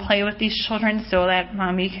to go play with these children so that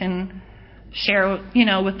mommy can share,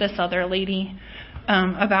 with this other lady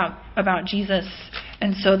about Jesus.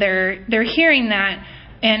 And so they're hearing that.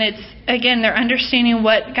 And it's, again, they're understanding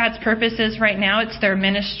what God's purpose is right now. It's their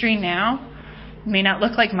ministry now. It may not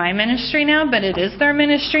look like my ministry now, but it is their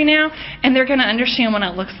ministry now. And they're going to understand what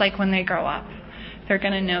it looks like when they grow up. They're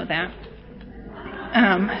going to know that.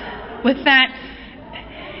 With that,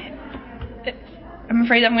 I'm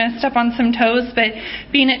afraid I'm going to step on some toes, but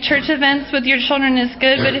being at church events with your children is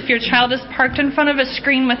good, but if your child is parked in front of a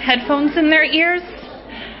screen with headphones in their ears,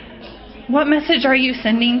 what message are you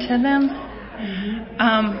sending to them?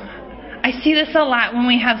 I see this a lot when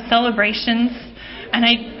we have celebrations,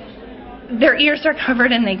 and their ears are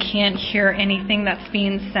covered and they can't hear anything that's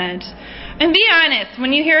being said. And be honest,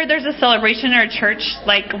 when you hear there's a celebration or a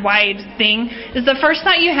church-wide thing, is the first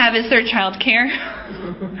thought you have, is there child care?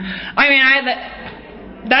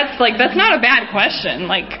 That's not a bad question.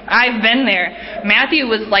 I've been there. Matthew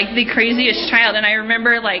was the craziest child, and I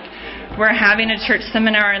remember we're having a church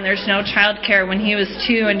seminar and there's no child care when he was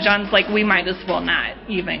 2, and John's like, we might as well not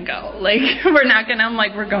even go. We're not gonna. I'm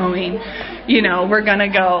like, we're going. We're gonna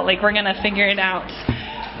go. We're gonna figure it out.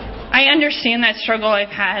 I understand that struggle. I've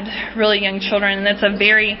had really young children, and that's a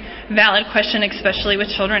very valid question, especially with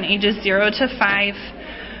children ages 0 to 5.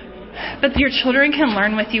 But your children can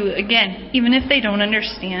learn with you, again, even if they don't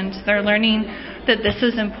understand. They're learning that this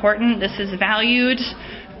is important, this is valued.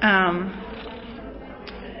 I'm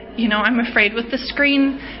afraid with the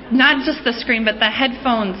screen, not just the screen, but the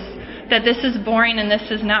headphones, that this is boring and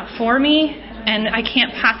this is not for me, and I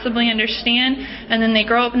can't possibly understand. And then they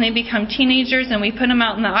grow up and they become teenagers, and we put them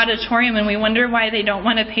out in the auditorium and we wonder why they don't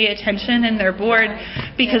want to pay attention and they're bored,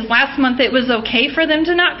 because last month it was okay for them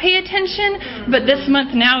to not pay attention, but this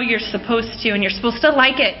month now you're supposed to, and you're supposed to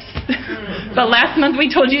like it. But last month we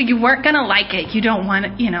told you weren't going to like it. You don't want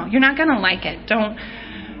it, you're not going to like it. Don't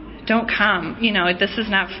come. This is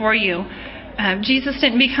not for you. Jesus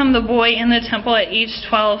didn't become the boy in the temple at age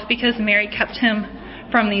 12 because Mary kept him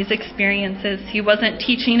from these experiences. He wasn't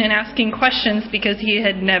teaching and asking questions because he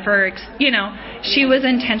had never, she was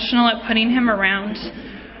intentional at putting him around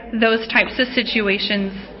those types of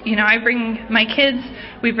situations. I bring my kids,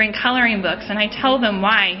 we bring coloring books, and I tell them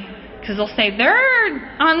why. Because they'll say,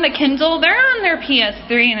 they're on the Kindle, they're on their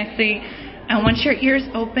PS3, and I say, I want your ears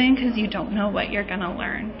open because you don't know what you're going to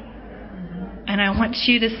learn. And I want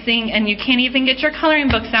you to sing, and you can't even get your coloring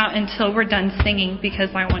books out until we're done singing,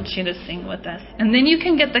 because I want you to sing with us. And then you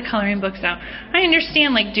can get the coloring books out. I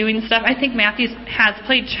understand, doing stuff. I think Matthew has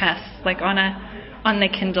played chess, on the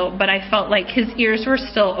Kindle, but I felt like his ears were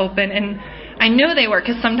still open, and I know they were,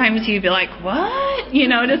 because sometimes he'd be like, what?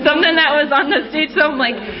 To something that was on the stage. So I'm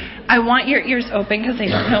like, I want your ears open because they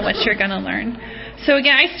don't know what you're going to learn. So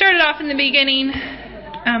again, I started off in the beginning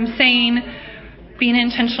saying, being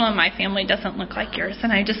intentional in my family doesn't look like yours.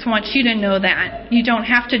 And I just want you to know that. You don't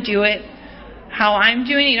have to do it how I'm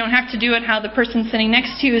doing it. You don't have to do it how the person sitting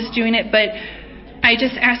next to you is doing it. But I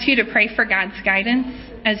just ask you to pray for God's guidance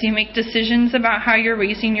as you make decisions about how you're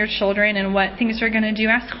raising your children and what things you're going to do.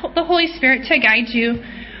 Ask the Holy Spirit to guide you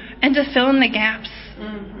and to fill in the gaps.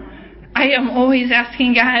 I am always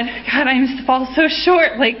asking God, I fall so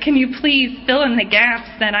short. Can you please fill in the gaps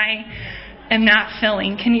that I am not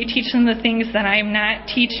filling? Can you teach them the things that I'm not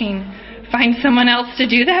teaching? Find someone else to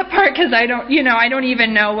do that part, because I don't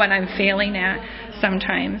even know what I'm failing at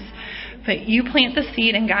sometimes. But you plant the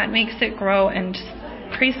seed and God makes it grow, and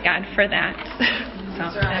praise God for that. So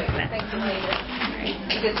that's it. Thanks, Elena.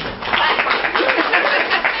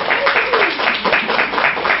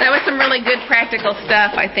 That was some really good practical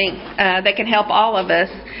stuff, I think, that can help all of us.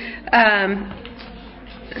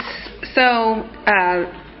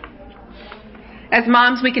 As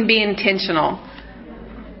moms, we can be intentional,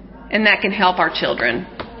 and that can help our children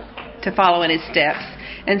to follow in his steps.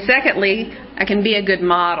 And secondly, I can be a good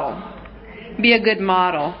model. Be a good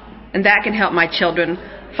model, and that can help my children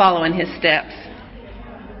follow in his steps.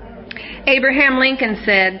 Abraham Lincoln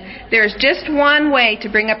said, "There's just one way to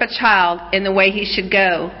bring up a child in the way he should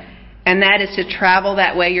go, and that is to travel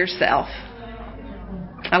that way yourself."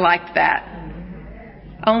 I liked that.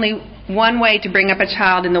 Only one way to bring up a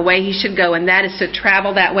child in the way he should go, and that is to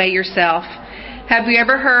travel that way yourself. Have you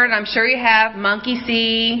ever heard, I'm sure you have, monkey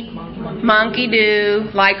see, monkey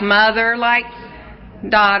do, like mother, like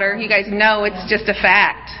daughter? You guys know it's just a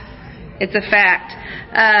fact. It's a fact.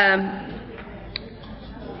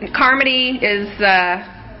 Carmody is,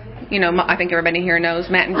 I think everybody here knows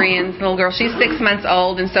Matt and Brian's little girl. She's 6 months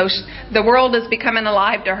old, and so the world is becoming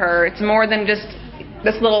alive to her. It's more than just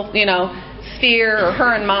this little, sphere or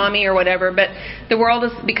her and mommy or whatever, but the world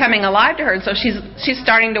is becoming alive to her, and so she's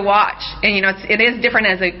starting to watch. And it is different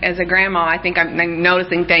as a grandma. I think I'm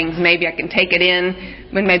noticing things. Maybe I can take it in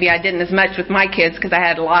when maybe I didn't as much with my kids because I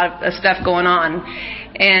had a lot of stuff going on.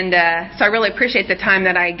 And so I really appreciate the time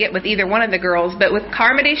that I get with either one of the girls. But with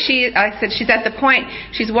Carmody, I said she's at the point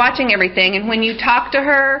she's watching everything, and when you talk to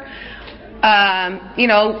her,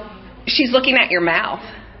 she's looking at your mouth.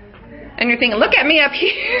 And you're thinking, look at me up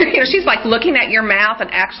here. She's like looking at your mouth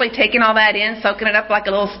and actually taking all that in, soaking it up like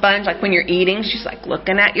a little sponge. Like when you're eating, she's like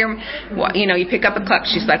looking at you pick up a cup,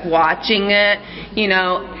 she's like watching it.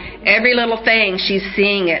 Every little thing, she's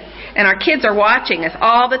seeing it. And our kids are watching us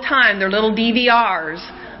all the time. They're little DVRs.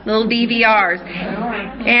 And,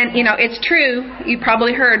 it's true. You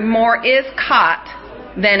probably heard more is caught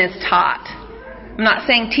than is taught. I'm not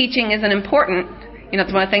saying teaching isn't important.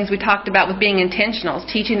 It's one of the things we talked about with being intentional, is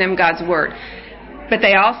teaching them God's Word. But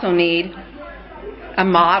they also need a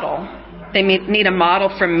model. They need a model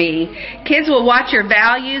from me. Kids will watch your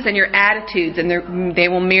values and your attitudes, and they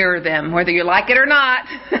will mirror them, whether you like it or not.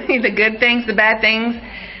 The good things, the bad things,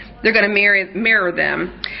 they're going to mirror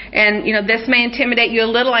them. And, this may intimidate you a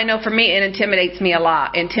little. I know for me it intimidated me a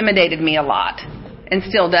lot, and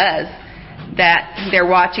still does, that they're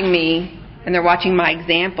watching me and they're watching my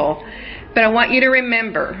example. But I want you to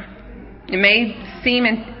remember, it may seem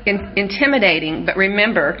intimidating, but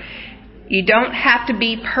remember, You don't have to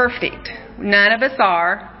be perfect. None of us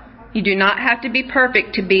are. You do not have to be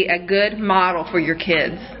perfect to be a good model for your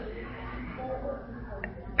kids.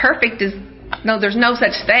 Perfect is, no, there's no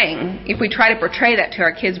such thing. If we try to portray that to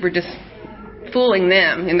our kids, we're just fooling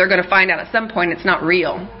them, and they're going to find out at some point it's not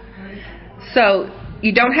real. So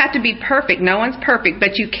you don't have to be perfect. No one's perfect,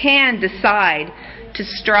 but you can decide to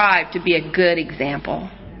strive to be a good example.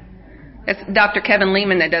 That's Dr. Kevin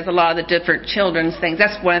Lehman that does a lot of the different children's things.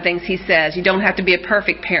 That's one of the things he says. You don't have to be a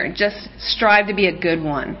perfect parent. Just strive to be a good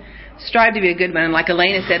one. Strive to be a good one. And like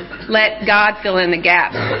Elena said, let God fill in the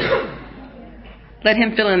gaps. Let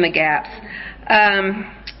Him fill in the gaps.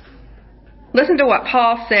 Listen to what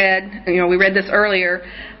Paul said. We read this earlier.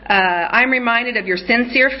 I'm reminded of your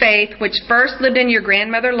sincere faith, which first lived in your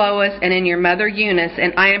grandmother Lois and in your mother Eunice,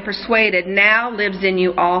 and I am persuaded now lives in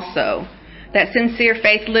you also. That sincere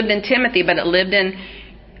faith lived in Timothy, but it lived in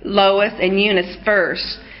Lois and Eunice first.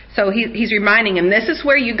 So he's reminding him, this is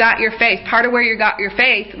where you got your faith. Part of where you got your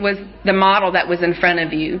faith was the model that was in front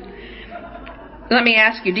of you. Let me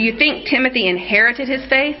ask you, do you think Timothy inherited his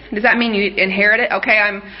faith? Does that mean you inherit it? Okay,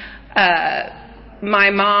 my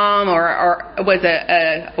mom or was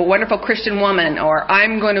a wonderful Christian woman, or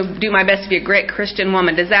I'm going to do my best to be a great Christian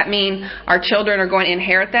woman. Does that mean our children are going to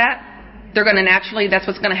inherit that? They're going to naturally, that's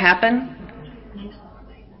what's going to happen?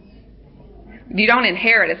 You don't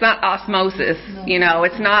inherit. It's not osmosis.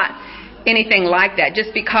 It's not anything like that.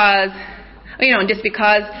 Just because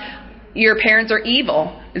your parents are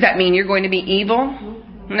evil, does that mean you're going to be evil?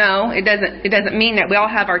 No, it doesn't. It doesn't mean that. We all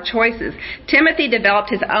have our choices. Timothy developed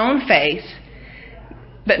his own faith,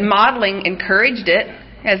 but modeling encouraged it.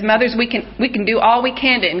 As mothers, we can do all we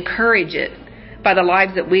can to encourage it by the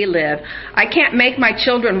lives that we live. I can't make my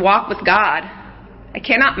children walk with God. I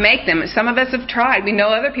cannot make them. Some of us have tried. We know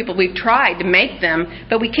other people. We've tried to make them,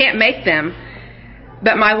 but we can't make them.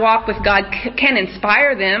 But my walk with God can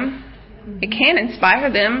inspire them. It can inspire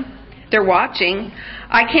them. They're watching.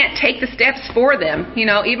 I can't take the steps for them.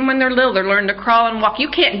 Even when they're little, they're learning to crawl and walk. You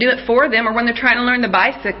can't do it for them. Or when they're trying to learn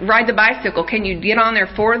ride the bicycle, can you get on there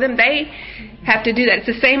for them? They have to do that. It's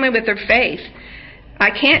the same way with their faith. I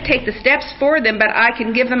can't take the steps for them, but I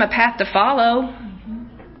can give them a path to follow.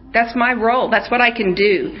 That's my role. That's what I can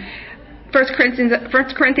do. 1 Corinthians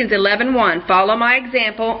 11:1. Follow my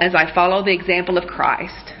example as I follow the example of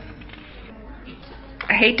Christ.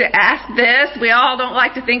 I hate to ask this. We all don't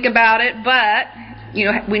like to think about it, but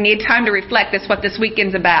we need time to reflect. That's what this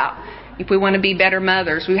weekend's about. If we want to be better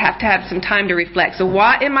mothers, we have to have some time to reflect. So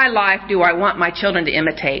what in my life do I want my children to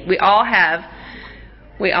imitate? We all have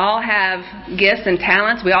gifts and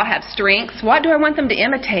talents. We all have strengths. What do I want them to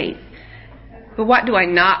imitate? But what do I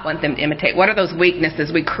not want them to imitate? What are those weaknesses?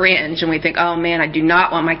 We cringe and we think, oh man, I do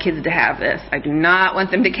not want my kids to have this. I do not want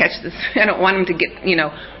them to catch this. I don't want them to get,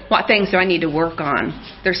 what things do I need to work on?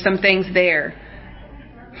 There's some things there.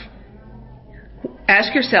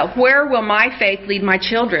 Ask yourself, where will my faith lead my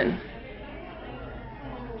children?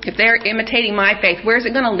 If they're imitating my faith, where's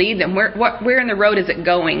it going to lead them? Where in the road is it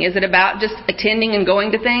going? Is it about just attending and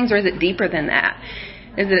going to things, or is it deeper than that?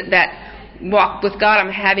 Is it that walk with God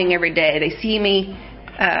I'm having every day? They see me,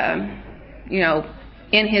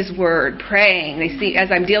 in His Word, praying. They see as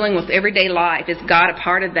I'm dealing with everyday life. Is God a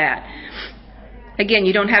part of that? Again,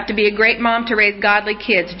 you don't have to be a great mom to raise godly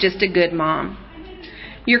kids, just a good mom.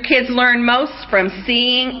 Your kids learn most from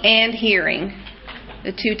seeing and hearing.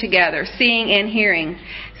 The two together, seeing and hearing.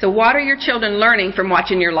 So what are your children learning from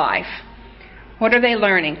watching your life? What are they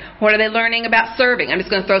learning? What are they learning about serving? I'm just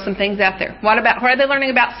going to throw some things out there. What are they learning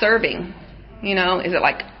about serving? Is it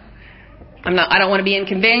like, I don't want to be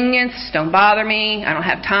inconvenienced, don't bother me, I don't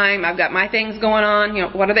have time, I've got my things going on.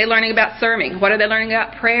 What are they learning about serving? What are they learning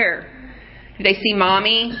about prayer? Do they see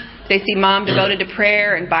mommy? Do they see mom devoted to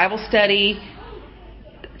prayer and Bible study,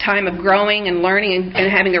 time of growing and learning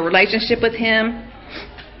and having a relationship with Him?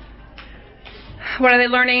 What are they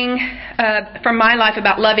learning from my life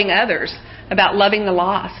about loving others, about loving the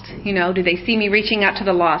lost? Do they see me reaching out to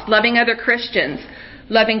the lost, loving other Christians,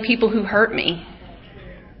 loving people who hurt me?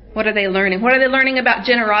 What are they learning? What are they learning about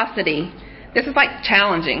generosity? This is like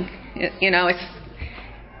challenging, it's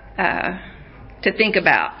to think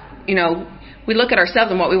about. We look at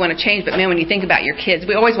ourselves and what we want to change, but man, when you think about your kids,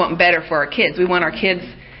 we always want better for our kids. We want our kids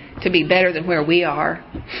to be better than where we are.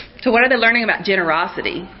 So what are they learning about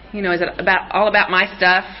generosity? Is it all about my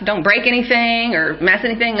stuff? Don't break anything or mess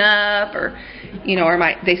anything up, or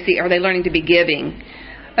are they learning to be giving?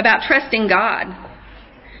 About trusting God.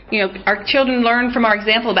 Our children learn from our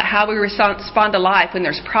example about how we respond to life when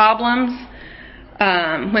there's problems,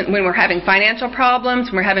 when we're having financial problems,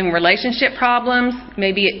 when we're having relationship problems,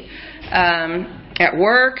 maybe, and at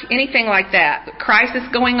work, anything like that. Crisis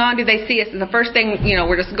going on, do they see us as the first thing,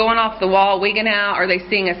 we're just going off the wall, wigging out, or are they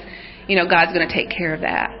seeing us, God's going to take care of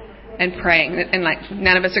that, and praying? And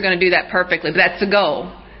none of us are going to do that perfectly, but that's the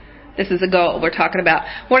goal. This is the goal we're talking about.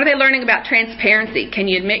 What are they learning about transparency? Can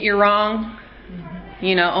you admit you're wrong?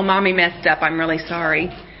 Oh, Mommy messed up. I'm really sorry.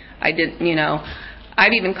 I did,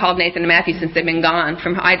 I've even called Nathan and Matthew since they've been gone.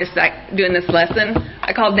 From I just doing this lesson,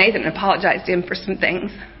 I called Nathan and apologized to him for some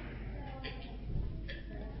things.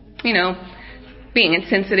 Being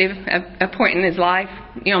insensitive at a point in his life.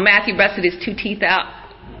 Matthew busted his 2 teeth out.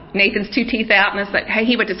 Nathan's 2 teeth out, and it's like, hey,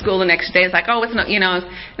 he went to school the next day. It's like, oh, it's not, and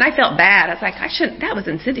I felt bad. I was like, that was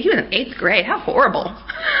insensitive. He was in 8th grade. How horrible. So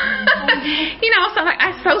I'm like,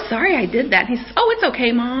 I'm so sorry I did that. And he says, oh, it's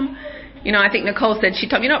okay, Mom. I think Nicole said, she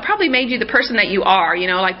told me, it probably made you the person that you are,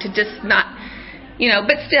 to just not,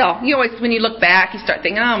 but still, you always, when you look back, you start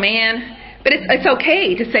thinking, oh, man. But it's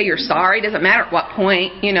okay to say you're sorry. It doesn't matter at what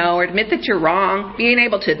point, or admit that you're wrong. Being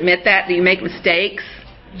able to admit that you make mistakes,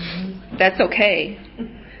 that's okay.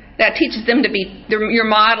 That teaches them to be, you're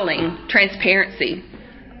modeling transparency.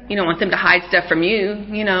 You don't want them to hide stuff from you,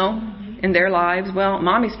 in their lives. Well,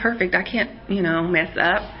 Mommy's perfect. I can't, mess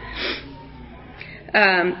up.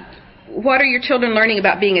 What are your children learning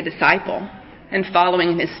about being a disciple and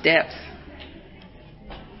following his steps?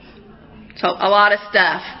 So a lot of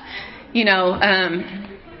stuff.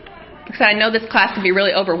 Because I know this class can be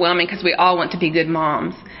really overwhelming because we all want to be good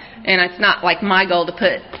moms. And it's not like my goal to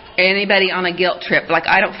put anybody on a guilt trip.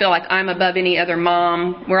 I don't feel like I'm above any other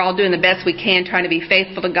mom. We're all doing the best we can, trying to be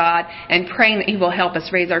faithful to God and praying that he will help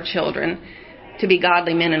us raise our children to be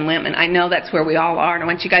godly men and women. I know that's where we all are, and I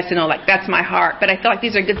want you guys to know, that's my heart. But I feel like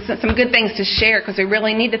these are some good things to share because we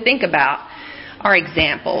really need to think about our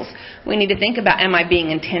examples. We need to think about, am I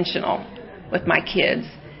being intentional with my kids?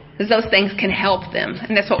 Because those things can help them,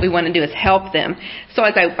 and that's what we want to do is help them. So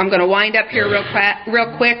I'm going to wind up here real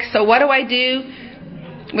quick. So what do I do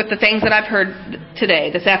with the things that I've heard today,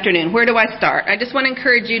 this afternoon? Where do I start? I just want to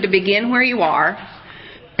encourage you to begin where you are.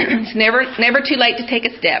 It's never too late to take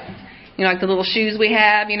a step. Like the little shoes we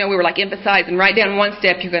have, we were emphasizing, write down one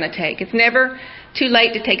step you're going to take. It's never too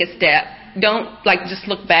late to take a step. Don't just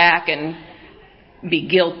look back and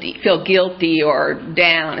feel guilty or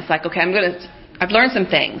down. It's like, okay, I've learned some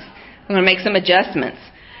things. I'm going to make some adjustments.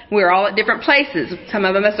 We're all at different places. Some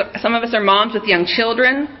of us are moms with young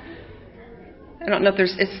children. I don't know if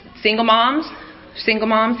it's single moms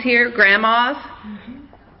here, grandmas,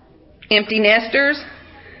 empty nesters.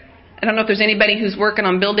 I don't know if there's anybody who's working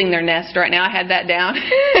on building their nest right now. I had that down.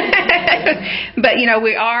 But,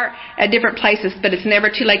 we are at different places, but it's never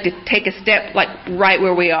too late to take a step right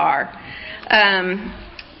where we are.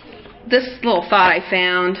 This little thought I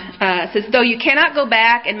found says, though you cannot go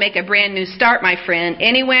back and make a brand new start, my friend,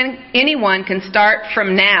 anyone can start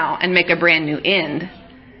from now and make a brand new end.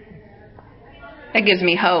 That gives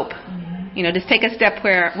me hope. Just take a step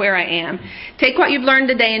where I am. Take what you've learned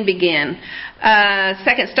today and begin.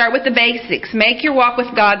 Second, start with the basics. Make your walk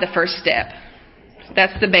with God the first step.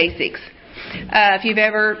 That's the basics. If you've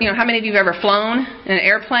ever, how many of you have ever flown in an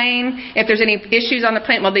airplane? If there's any issues on the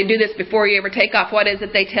plane, well, they do this before you ever take off. What is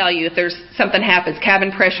it they tell you? If there's something happens,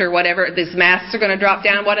 cabin pressure, whatever, these masks are going to drop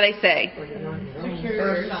down, what do they say?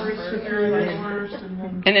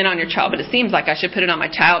 And then on your child. But it seems like I should put it on my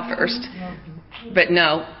child first. But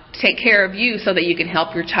no, take care of you so that you can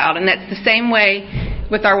help your child. And that's the same way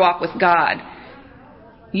with our walk with God.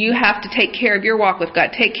 You have to take care of your walk with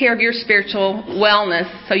God. Take care of your spiritual wellness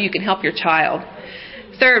so you can help your child.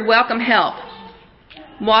 Third, welcome help.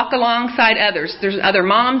 Walk alongside others. There's other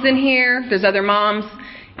moms in here. There's other moms,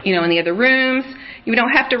 in the other rooms. We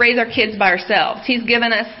don't have to raise our kids by ourselves. He's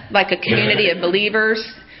given us a community of believers.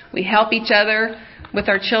 We help each other with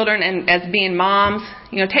our children and as being moms.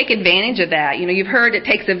 Take advantage of that. You've heard it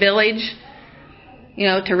takes a village,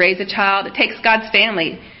 to raise a child. It takes God's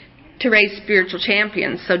family to raise spiritual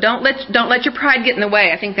champions. So don't let your pride get in the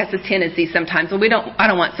way. I think that's a tendency sometimes. Well, I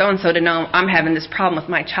don't want so and so to know I'm having this problem with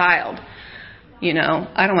my child.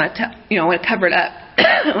 I don't want to want to cover it up.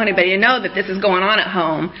 I don't want anybody to know that this is going on at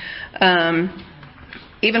home.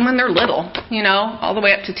 Even when they're little, all the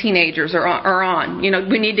way up to teenagers or on.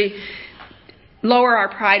 We need to lower our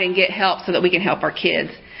pride and get help so that we can help our kids.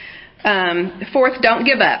 Fourth, don't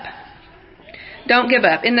give up. Don't give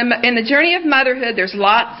up. In the journey of motherhood, there's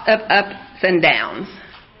lots of ups and downs.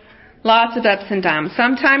 Lots of ups and downs.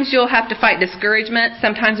 Sometimes you'll have to fight discouragement.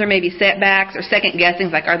 Sometimes there may be setbacks or second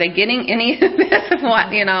guessings, like, are they getting any of this of what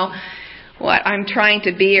I'm trying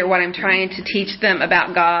to be or what I'm trying to teach them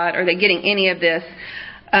about God? Are they getting any of this?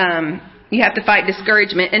 you have to fight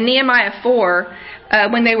discouragement. In Nehemiah 4,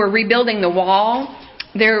 when they were rebuilding the wall,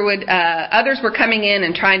 others were coming in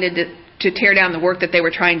and trying to tear down the work that they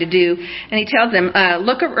were trying to do. And he tells them,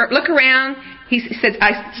 look around. He says,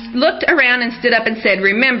 I looked around and stood up and said,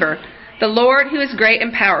 remember, the Lord who is great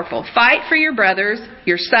and powerful. Fight for your brothers,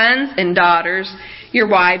 your sons and daughters, your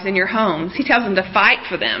wives and your homes. He tells them to fight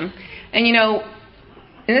for them. And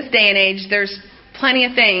in this day and age, there's plenty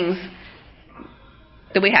of things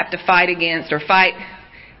that we have to fight against or fight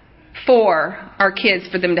for our kids,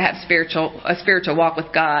 for them to have a spiritual walk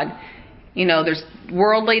with God. There's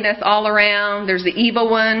worldliness all around. There's the evil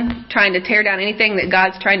one trying to tear down anything that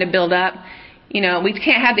God's trying to build up. We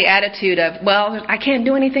can't have the attitude of, well, I can't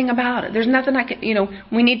do anything about it. There's nothing I can,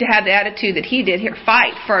 we need to have the attitude that he did here.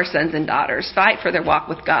 Fight for our sons and daughters. Fight for their walk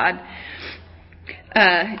with God.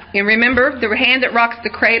 And remember, the hand that rocks the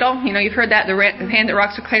cradle, you've heard that, the hand that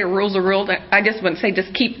rocks the cradle rules the world. I just wouldn't say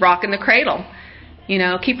just keep rocking the cradle.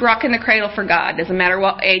 Keep rocking the cradle for God. Doesn't matter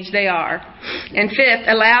what age they are. And fifth,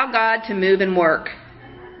 allow God to move and work.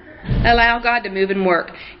 Allow God to move and work.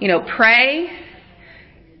 Pray,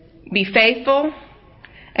 be faithful,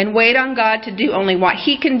 and wait on God to do only what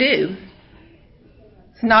he can do.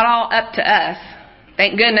 It's not all up to us.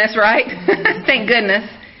 Thank goodness, right? Thank goodness.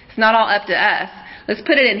 It's not all up to us. Let's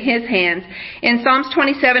put it in his hands. In Psalms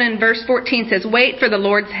 27 and verse 14 says, wait for the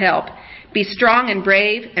Lord's help. Be strong and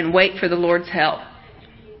brave and wait for the Lord's help.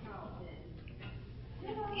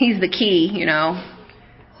 He's the key,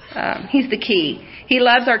 He's the key. He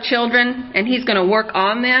loves our children, and he's going to work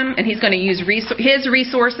on them, and he's going to use his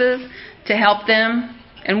resources to help them.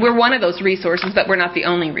 And we're one of those resources, but we're not the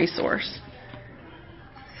only resource.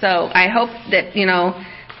 So I hope that,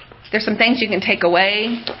 there's some things you can take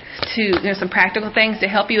away to, some practical things to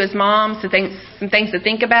help you as moms, some things to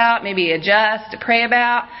think about, maybe adjust, to pray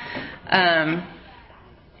about.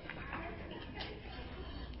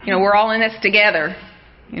 We're all in this together.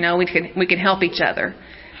 We can help each other.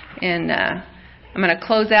 And I'm going to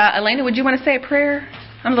close out. Elena, would you want to say a prayer?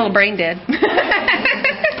 I'm a little brain dead.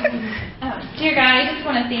 Dear God, I just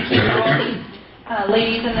want to thank you for all these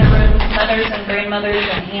ladies in the room, mothers and grandmothers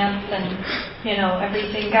and aunts and,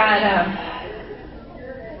 everything. God,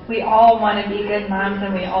 we all want to be good moms,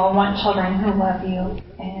 and we all want children who love you.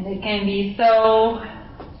 And it can be so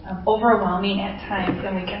overwhelming at times,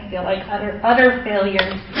 and we can feel like utter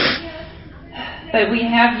failures. But we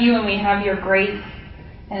have you, and we have your grace,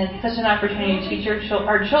 and it's such an opportunity to teach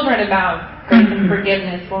our children about grace and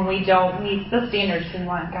forgiveness when we don't meet the standards we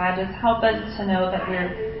want. God, just help us to know that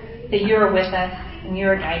you are with us, and you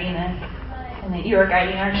are guiding us, and that you are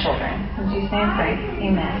guiding our children. In Jesus' name I pray.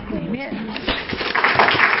 Amen. Amen.